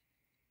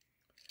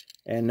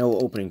 And no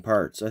opening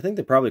parts. I think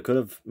they probably could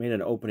have made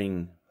an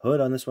opening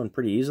hood on this one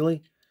pretty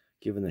easily,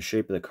 given the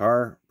shape of the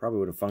car. Probably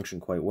would have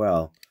functioned quite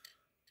well,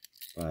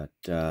 but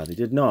they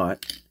did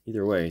not.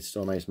 Either way, it's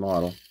still a nice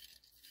model.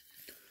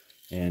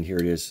 And here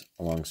it is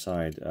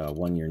alongside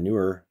 1 year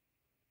newer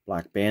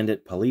Black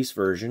Bandit police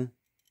version.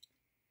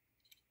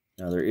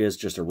 Now there is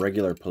just a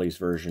regular police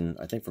version,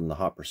 I think from the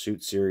Hot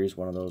Pursuit series.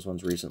 One of those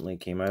ones recently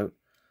came out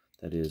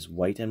that is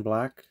white and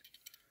black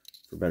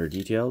for better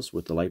details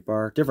with the light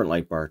bar. Different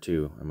light bar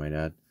too, I might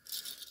add.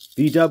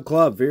 V-Dub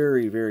Club,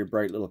 very, very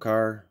bright little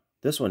car.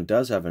 This one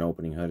does have an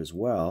opening hood as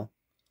well.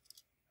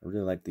 I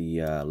really like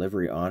the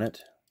livery on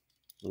it.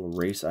 Little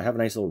race. I have a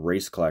nice little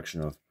race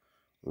collection of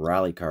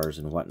rally cars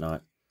and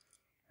whatnot.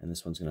 And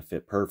this one's going to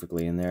fit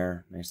perfectly in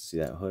there. Nice to see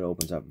that hood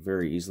opens up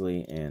very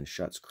easily and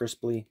shuts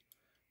crisply.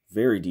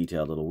 Very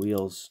detailed little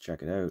wheels.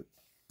 Check it out.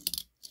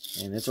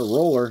 And it's a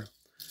roller.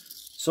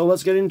 So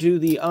let's get into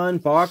the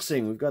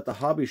unboxing. We've got the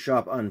Hobby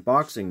Shop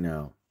unboxing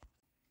now.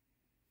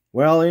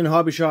 Well, in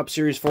Hobby Shop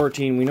Series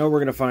 14, we know we're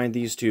going to find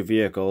these two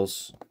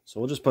vehicles. So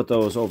we'll just put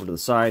those over to the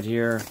side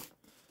here.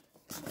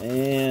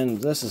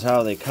 And this is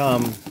how they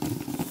come.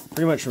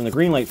 Pretty much from the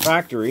Greenlight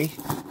factory.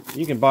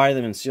 You can buy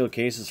them in sealed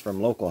cases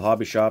from local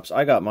hobby shops.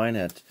 I got mine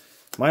at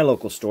my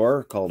local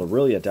store called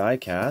Aurelia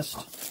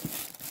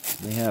Diecast.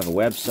 They have a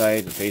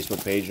website, a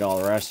Facebook page, and all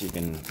the rest. You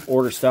can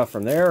order stuff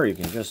from there, or you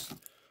can just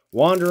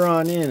wander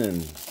on in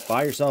and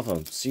buy yourself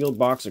a sealed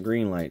box of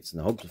Greenlights in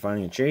the hopes of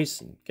finding a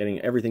chase and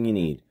getting everything you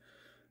need.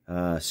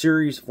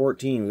 Series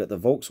 14, we've got the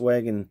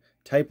Volkswagen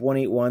Type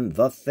 181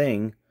 The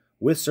Thing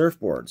with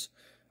surfboards.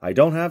 I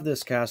don't have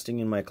this casting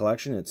in my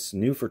collection. It's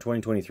new for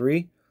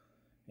 2023,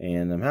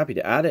 and I'm happy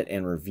to add it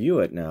and review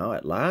it now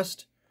at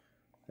last.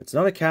 It's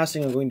not a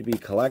casting I'm going to be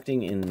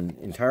collecting in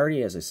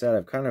entirety. As I said,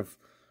 I've kind of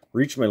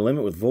reached my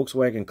limit with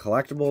Volkswagen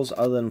collectibles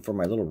other than for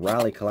my little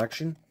rally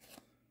collection.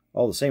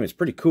 All the same, it's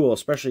pretty cool,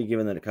 especially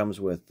given that it comes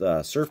with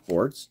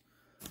surfboards.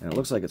 And it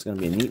looks like it's going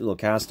to be a neat little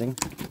casting.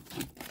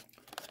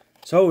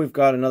 So we've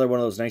got another one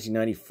of those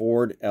 1990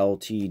 Ford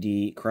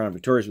LTD Crown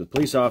Victorias with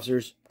police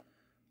officers.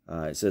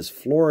 It says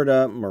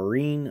Florida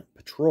Marine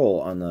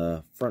Patrol on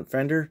the front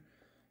fender.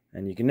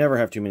 And you can never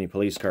have too many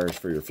police cars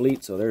for your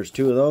fleet, so there's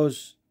two of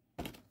those.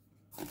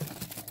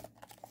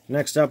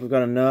 Next up, we've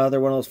got another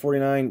one of those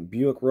 49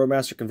 Buick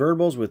Roadmaster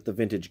convertibles with the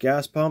vintage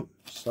gas pump.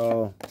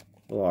 So,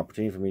 a little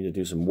opportunity for me to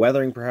do some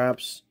weathering,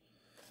 perhaps.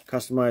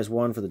 Customize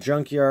one for the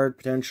junkyard,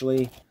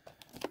 potentially.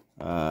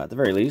 At the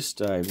very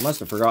least, I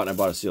must have forgotten I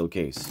bought a sealed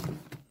case.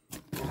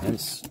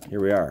 Hence, here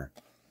we are.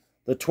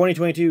 The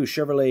 2022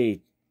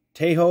 Chevrolet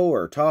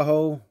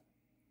Tahoe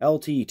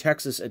LT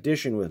Texas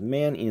Edition with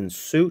Man in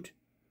Suit.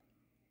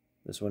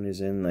 This one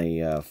is in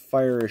the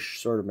fire-ish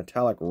sort of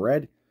metallic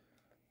red.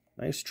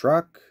 Nice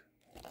truck.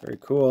 Very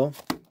cool.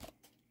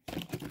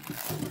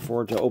 Look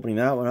forward to opening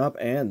that one up.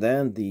 And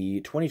then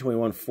the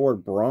 2021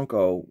 Ford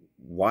Bronco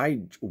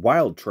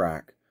Wild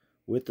Track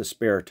with the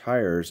spare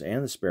tires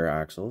and the spare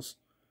axles.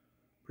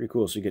 Pretty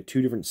cool. So you get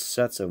two different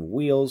sets of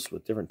wheels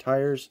with different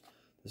tires.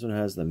 This one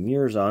has the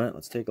mirrors on it.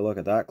 Let's take a look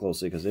at that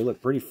closely because they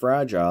look pretty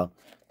fragile.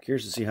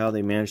 Curious to see how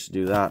they managed to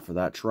do that for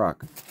that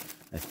truck.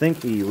 I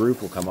think the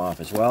roof will come off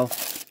as well.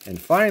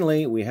 And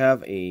finally, we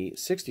have a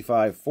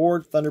 65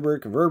 Ford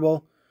Thunderbird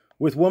convertible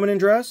with woman in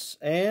dress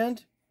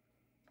and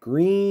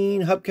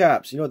green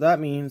hubcaps. You know what that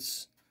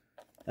means?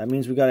 That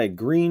means we got a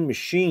green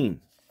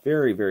machine.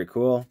 Very, very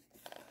cool.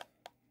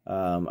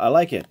 I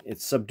like it.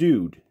 It's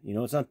subdued. You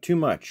know, it's not too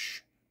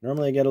much.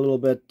 Normally I get a little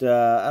bit,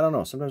 I don't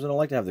know. Sometimes I don't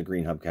like to have the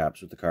green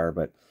hubcaps with the car,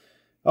 but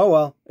oh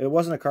well. It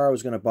wasn't a car I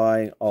was going to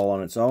buy all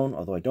on its own,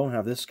 although I don't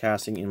have this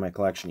casting in my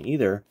collection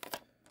either.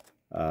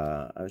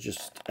 I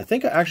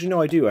think, actually,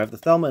 no, I do. I have the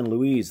Thelma and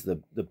Louise,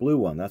 the blue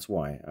one. That's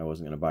why I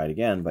wasn't going to buy it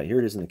again, but here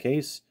it is in the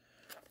case.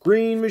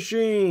 Green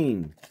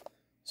machine!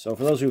 So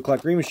for those who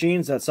collect green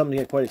machines, that's something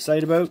to get quite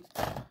excited about.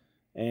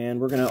 And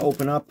we're going to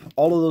open up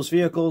all of those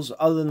vehicles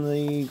other than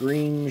the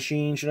green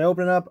machine. Should I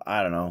open it up?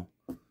 I don't know.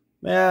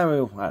 Yeah, I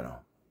don't know.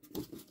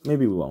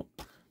 Maybe we won't.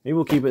 Maybe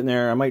we'll keep it in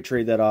there. I might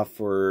trade that off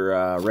for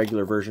a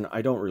regular version.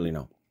 I don't really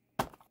know.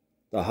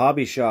 The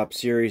Hobby Shop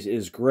series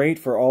is great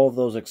for all of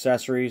those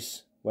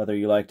accessories. Whether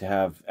you like to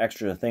have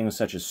extra things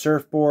such as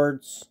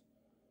surfboards,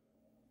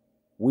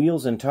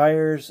 wheels and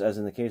tires, as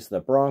in the case of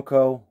the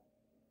Bronco,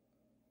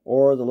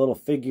 or the little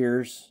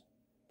figures.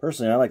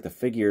 Personally, I like the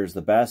figures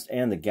the best,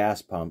 and the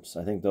gas pumps.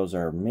 I think those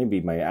are maybe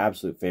my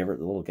absolute favorite,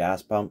 the little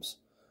gas pumps.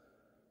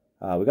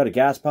 We got a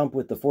gas pump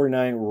with the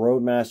 49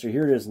 Roadmaster.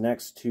 Here it is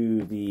next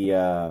to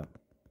the,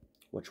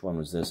 which one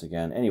was this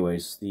again?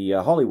 Anyways, the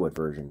Hollywood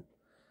version.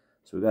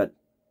 So we got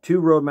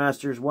two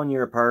Roadmasters, 1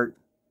 year apart.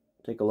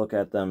 Take a look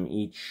at them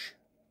each,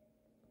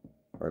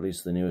 or at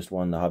least the newest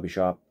one, the Hobby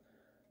Shop.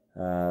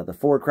 The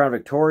Ford Crown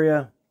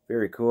Victoria,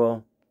 very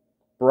cool.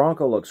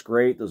 Bronco looks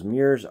great. Those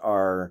mirrors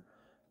are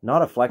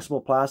not a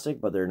flexible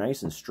plastic, but they're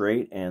nice and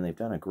straight, and they've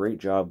done a great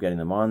job getting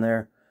them on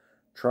there.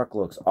 Truck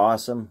looks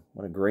awesome.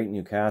 What a great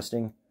new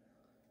casting.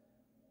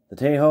 The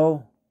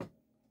Tahoe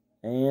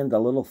and the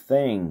Little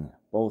Thing,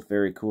 both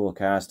very cool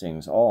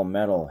castings, all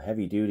metal,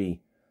 heavy duty,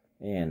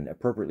 and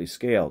appropriately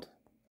scaled.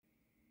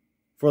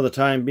 For the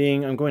time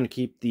being, I'm going to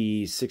keep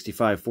the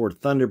 65 Ford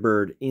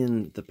Thunderbird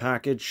in the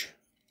package.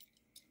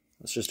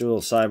 Let's just do a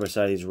little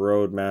side-by-side these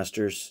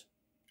Roadmasters.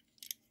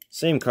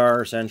 Same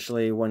car,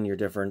 essentially, 1 year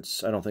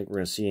difference. I don't think we're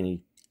going to see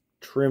any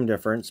trim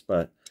difference,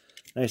 but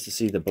nice to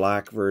see the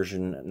black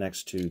version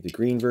next to the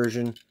green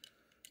version.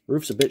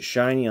 Roof's a bit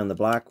shiny on the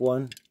black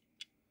one.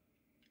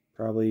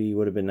 Probably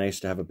would have been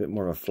nice to have a bit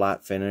more of a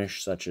flat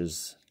finish, such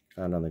as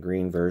found on the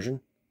green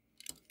version.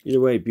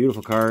 Either way,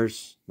 beautiful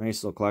cars.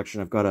 Nice little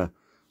collection. I've got a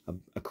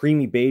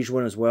creamy beige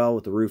one as well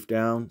with the roof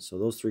down. So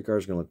those three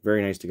cars are going to look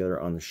very nice together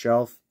on the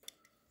shelf.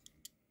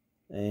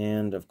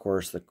 And, of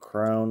course, the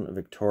Crown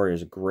Victoria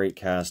is a great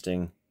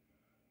casting.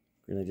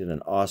 Really did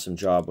an awesome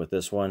job with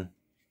this one.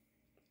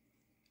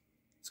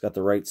 It's got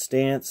the right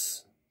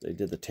stance. They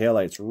did the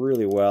taillights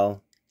really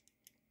well.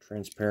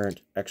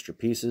 Transparent extra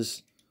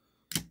pieces.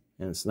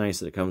 And it's nice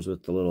that it comes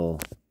with the little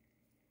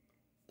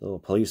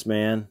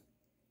policeman.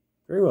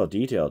 Very well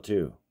detailed,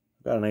 too.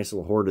 I've got a nice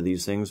little hoard of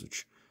these things,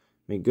 which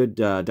make good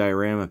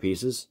diorama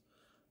pieces.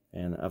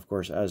 And, of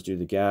course, as do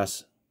the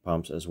gas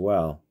pumps as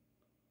well.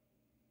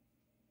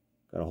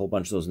 Got a whole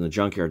bunch of those in the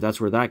junkyard. That's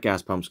where that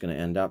gas pump's going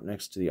to end up,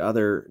 next to the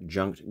other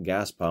junked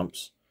gas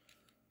pumps.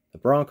 The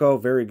Bronco,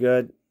 very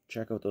good.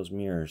 Check out those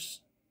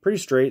mirrors. Pretty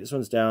straight. This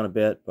one's down a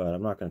bit, but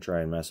I'm not going to try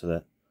and mess with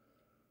it.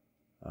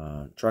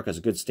 Truck has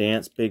a good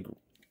stance. Big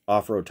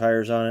off-road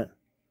tires on it.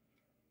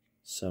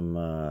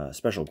 Some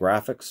special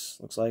graphics,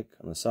 looks like,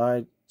 on the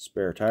side.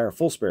 Spare tire,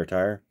 full spare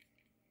tire.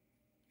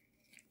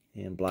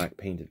 And black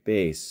painted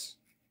base.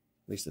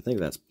 At least I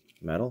think that's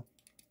metal.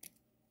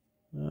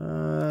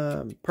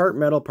 Part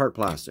metal, part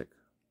plastic.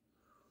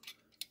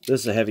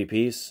 This is a heavy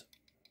piece.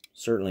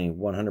 Certainly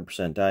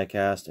 100% die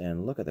cast.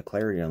 And look at the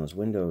clarity on those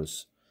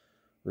windows.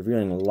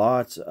 Revealing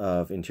lots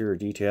of interior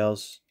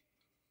details.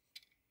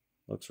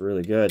 Looks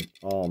really good.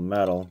 All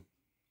metal.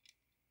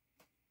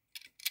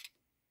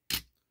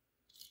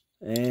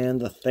 And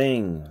the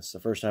Thing. It's the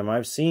first time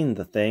I've seen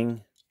the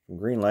Thing from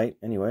Greenlight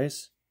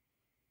anyways.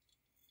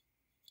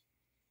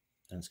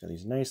 And it's got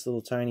these nice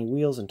little tiny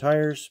wheels and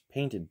tires.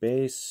 Painted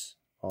base.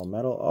 All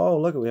metal. Oh,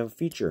 look, we have a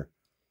feature.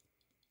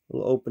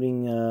 Little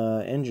opening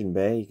engine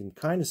bay. You can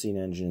kind of see an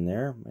engine in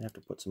there. Might have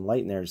to put some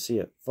light in there to see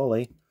it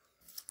fully.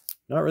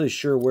 Not really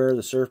sure where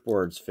the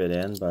surfboards fit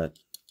in, but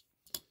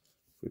if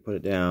we put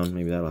it down,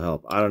 maybe that'll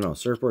help. I don't know.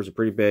 Surfboards are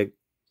pretty big.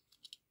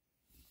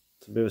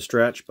 It's a bit of a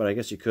stretch, but I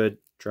guess you could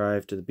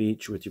drive to the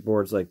beach with your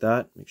boards like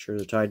that. Make sure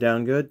they're tied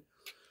down good.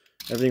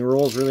 Everything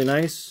rolls really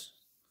nice.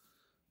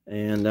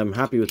 And I'm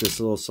happy with this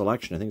little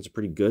selection. I think it's a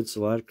pretty good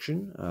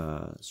selection.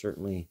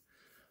 Certainly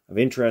of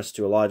interest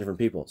to a lot of different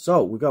people.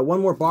 So, we've got one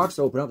more box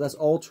to open up. That's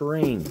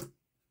all-terrain.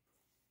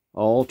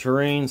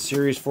 All-terrain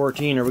Series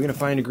 14. Are we going to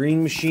find a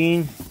green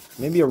machine?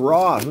 Maybe a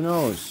raw. Who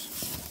knows?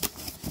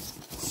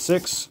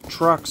 6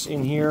 trucks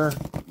in here.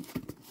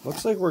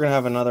 Looks like we're going to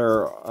have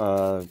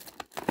another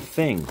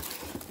Thing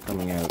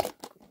coming out.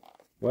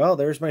 Well,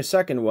 there's my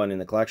second one in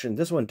the collection.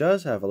 This one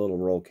does have a little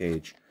roll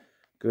cage.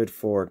 Good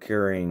for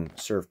carrying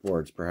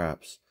surfboards,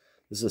 perhaps.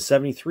 This is a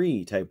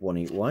 73 Type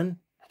 181.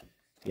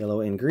 Yellow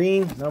and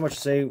green. Not much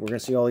to say. We're going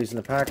to see all these in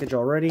the package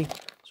already.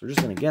 So we're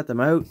just going to get them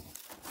out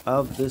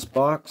of this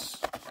box.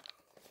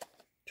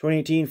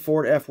 2018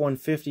 Ford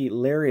F-150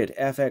 Lariat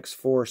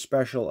FX4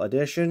 Special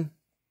Edition.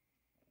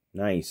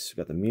 Nice.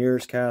 Got the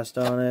mirrors cast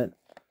on it.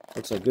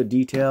 Looks like good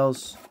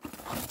details.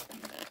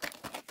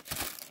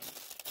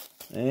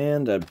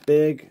 And a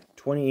big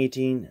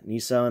 2018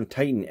 Nissan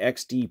Titan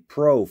XD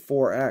Pro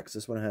 4X.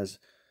 This one has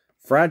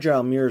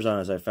fragile mirrors on,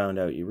 as I found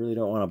out. You really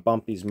don't want to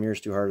bump these mirrors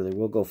too hard or they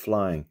will go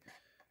flying.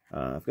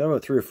 I've got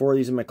about 3 or 4 of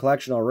these in my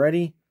collection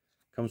already.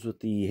 Comes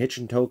with the hitch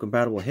and tow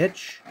compatible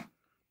hitch,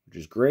 which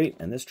is great.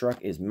 And this truck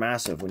is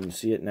massive when you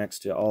see it next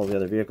to all the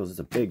other vehicles. It's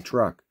a big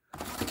truck.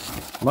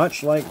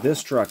 Much like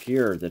this truck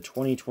here, the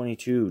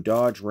 2022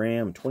 Dodge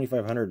Ram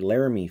 2500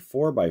 Laramie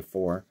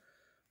 4x4.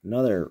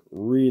 Another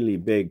really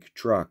big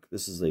truck.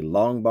 This is a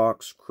long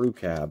box crew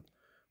cab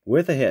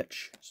with a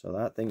hitch. So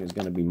that thing is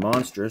going to be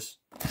monstrous.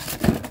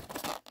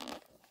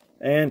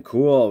 And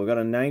cool. We've got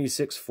a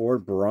 96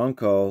 Ford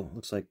Bronco.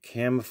 Looks like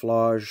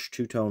camouflage,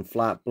 two-tone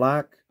flat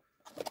black.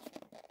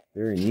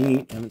 Very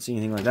neat. Haven't seen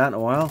anything like that in a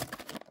while.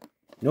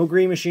 No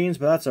green machines,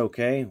 but that's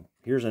okay.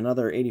 Here's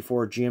another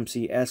 84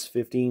 GMC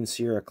S15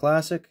 Sierra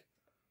Classic.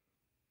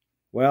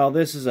 Well,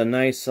 this is a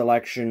nice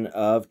selection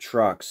of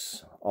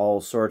trucks.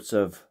 All sorts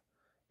of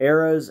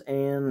eras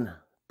and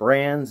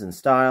brands and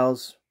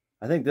styles.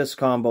 I think this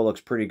combo looks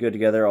pretty good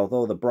together,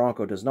 although the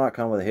Bronco does not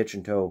come with a hitch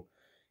and tow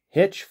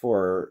hitch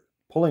for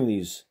pulling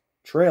these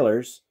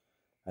trailers.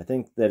 I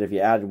think that if you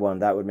added one,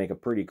 that would make a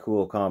pretty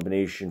cool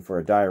combination for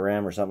a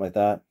diorama or something like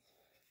that.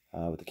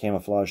 With the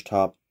camouflage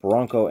top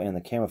Bronco and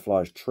the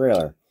camouflage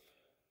trailer.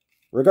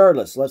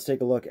 Regardless, let's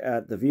take a look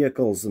at the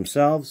vehicles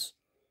themselves.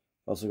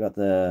 Also got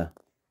the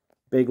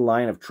big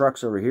line of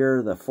trucks over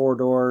here, the 4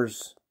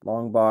 doors,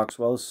 long box.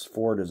 Well, this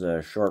Ford is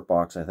a short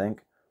box, I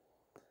think.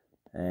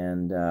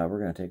 And we're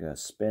going to take a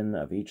spin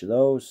of each of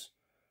those.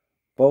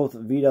 Both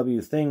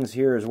VW things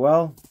here as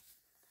well.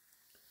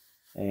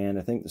 And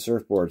I think the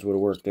surfboards would have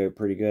worked out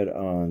pretty good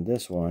on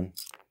this one.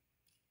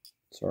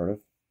 Sort of.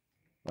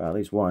 Well, at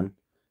least one.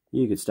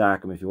 You could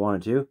stack them if you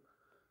wanted to.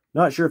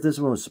 Not sure if this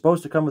one was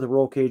supposed to come with a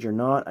roll cage or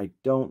not. I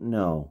don't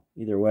know.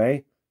 Either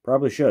way,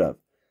 probably should have.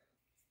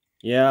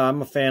 Yeah,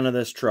 I'm a fan of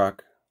this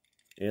truck.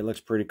 It looks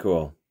pretty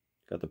cool.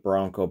 Got the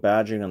Bronco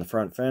badging on the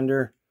front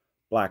fender.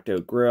 Blacked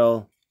out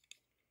grille.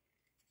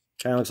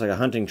 Kind of looks like a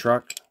hunting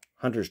truck.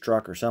 Hunter's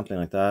truck or something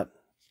like that.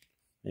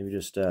 Maybe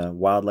just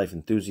wildlife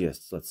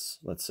enthusiasts,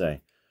 let's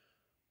say.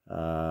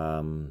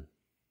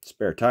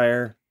 Spare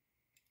tire.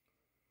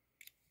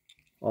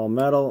 All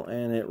metal,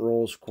 and it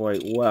rolls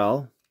quite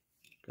well.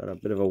 Got a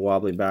bit of a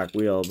wobbly back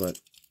wheel, but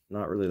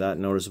not really that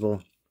noticeable.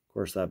 Of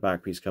course, that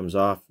back piece comes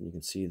off. You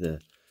can see the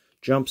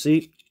jump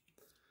seat.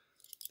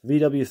 The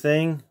VW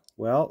thing,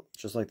 well,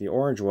 just like the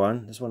orange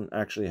one, this one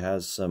actually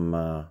has some,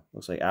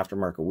 looks like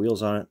aftermarket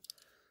wheels on it.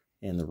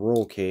 And the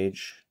roll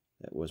cage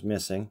that was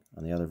missing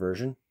on the other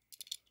version.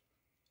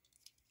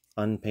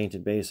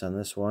 Unpainted base on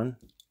this one.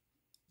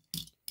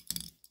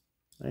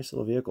 Nice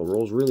little vehicle,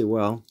 rolls really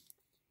well.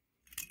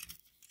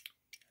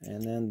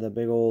 And then the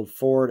big old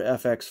Ford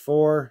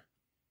FX4.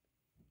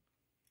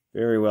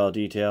 Very well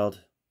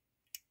detailed.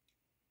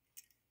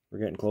 We're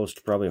getting close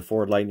to probably a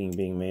Ford Lightning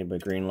being made by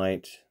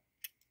Greenlight.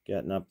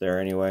 Getting up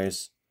there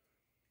anyways.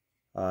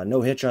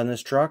 No hitch on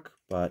this truck,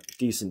 but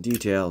decent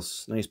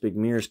details. Nice big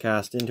mirrors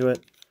cast into it.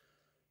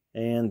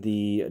 And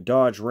the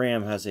Dodge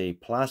Ram has a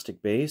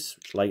plastic base,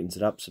 which lightens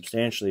it up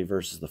substantially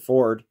versus the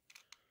Ford.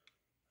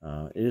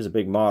 It is a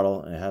big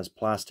model, and it has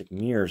plastic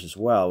mirrors as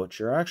well, which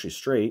are actually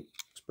straight.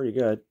 It's pretty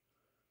good.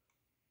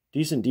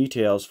 Decent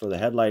details for the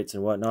headlights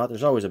and whatnot.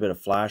 There's always a bit of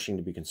flashing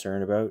to be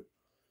concerned about,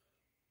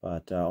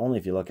 but only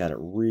if you look at it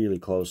really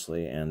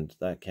closely, and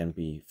that can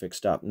be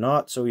fixed up.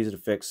 Not so easy to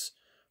fix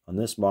on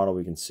this model.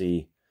 We can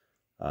see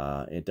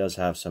it does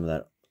have some of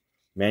that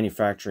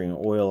manufacturing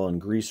oil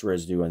and grease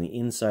residue on the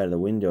inside of the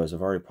windows.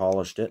 I've already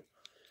polished it.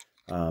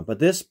 But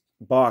this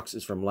box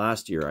is from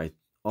last year. I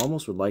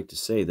almost would like to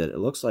say that it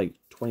looks like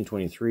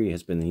 2023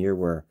 has been the year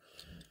where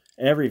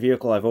every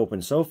vehicle I've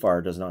opened so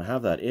far does not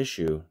have that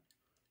issue.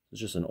 It's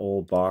just an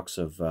old box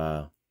of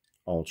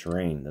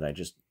all-terrain that I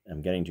just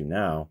am getting to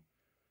now.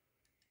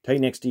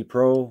 Titan XD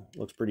Pro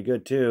looks pretty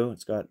good too.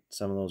 It's got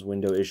some of those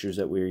window issues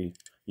that we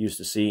used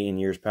to see in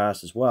years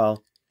past as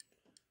well.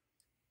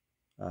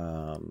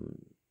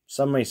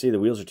 Some may say the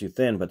wheels are too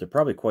thin, but they're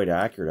probably quite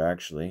accurate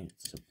actually.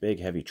 It's a big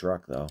heavy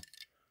truck though.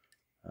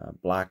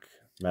 Black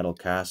metal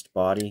cast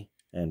body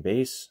and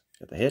base.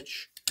 Got the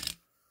hitch.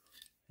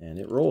 And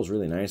it rolls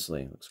really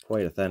nicely. Looks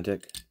quite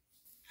authentic.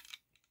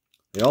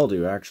 They all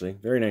do, actually.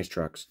 Very nice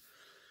trucks.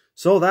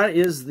 So that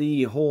is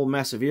the whole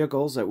mess of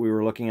vehicles that we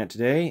were looking at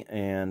today.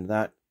 And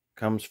that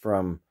comes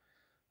from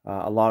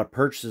a lot of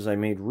purchases I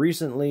made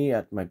recently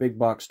at my big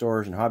box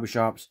stores and hobby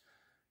shops.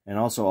 And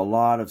also a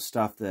lot of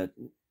stuff that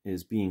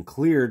is being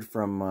cleared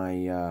from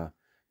my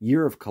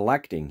year of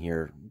collecting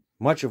here.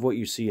 Much of what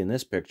you see in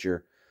this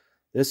picture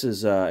This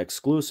is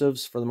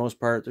exclusives for the most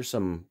part. There's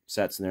some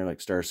sets in there like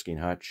Starsky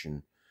and Hutch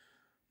and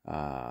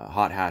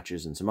hot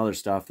hatches and some other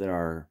stuff that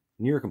are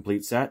near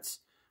complete sets,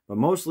 but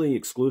mostly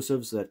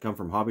exclusives that come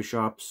from hobby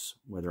shops,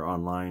 whether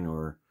online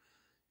or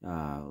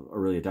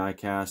really a die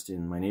cast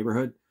in my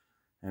neighborhood.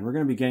 And we're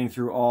going to be getting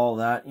through all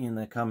that in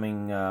the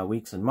coming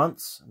weeks and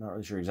months. I'm not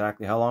really sure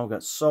exactly how long. We've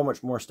got so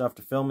much more stuff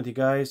to film with you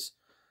guys.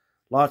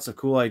 Lots of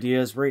cool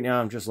ideas. Right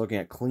now I'm just looking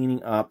at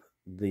cleaning up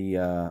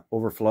the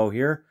overflow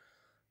here.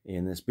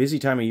 In this busy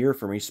time of year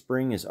for me,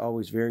 spring is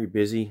always very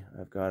busy.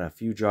 I've got a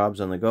few jobs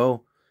on the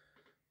go.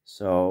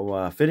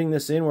 So fitting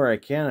this in where I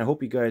can. I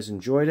hope you guys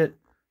enjoyed it.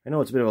 I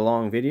know it's a bit of a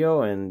long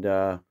video, and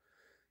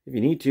if you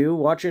need to,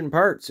 watch it in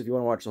parts if you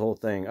want to watch the whole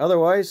thing.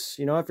 Otherwise,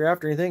 you know, if you're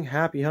after anything,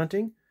 happy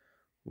hunting.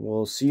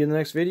 We'll see you in the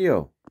next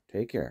video.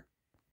 Take care.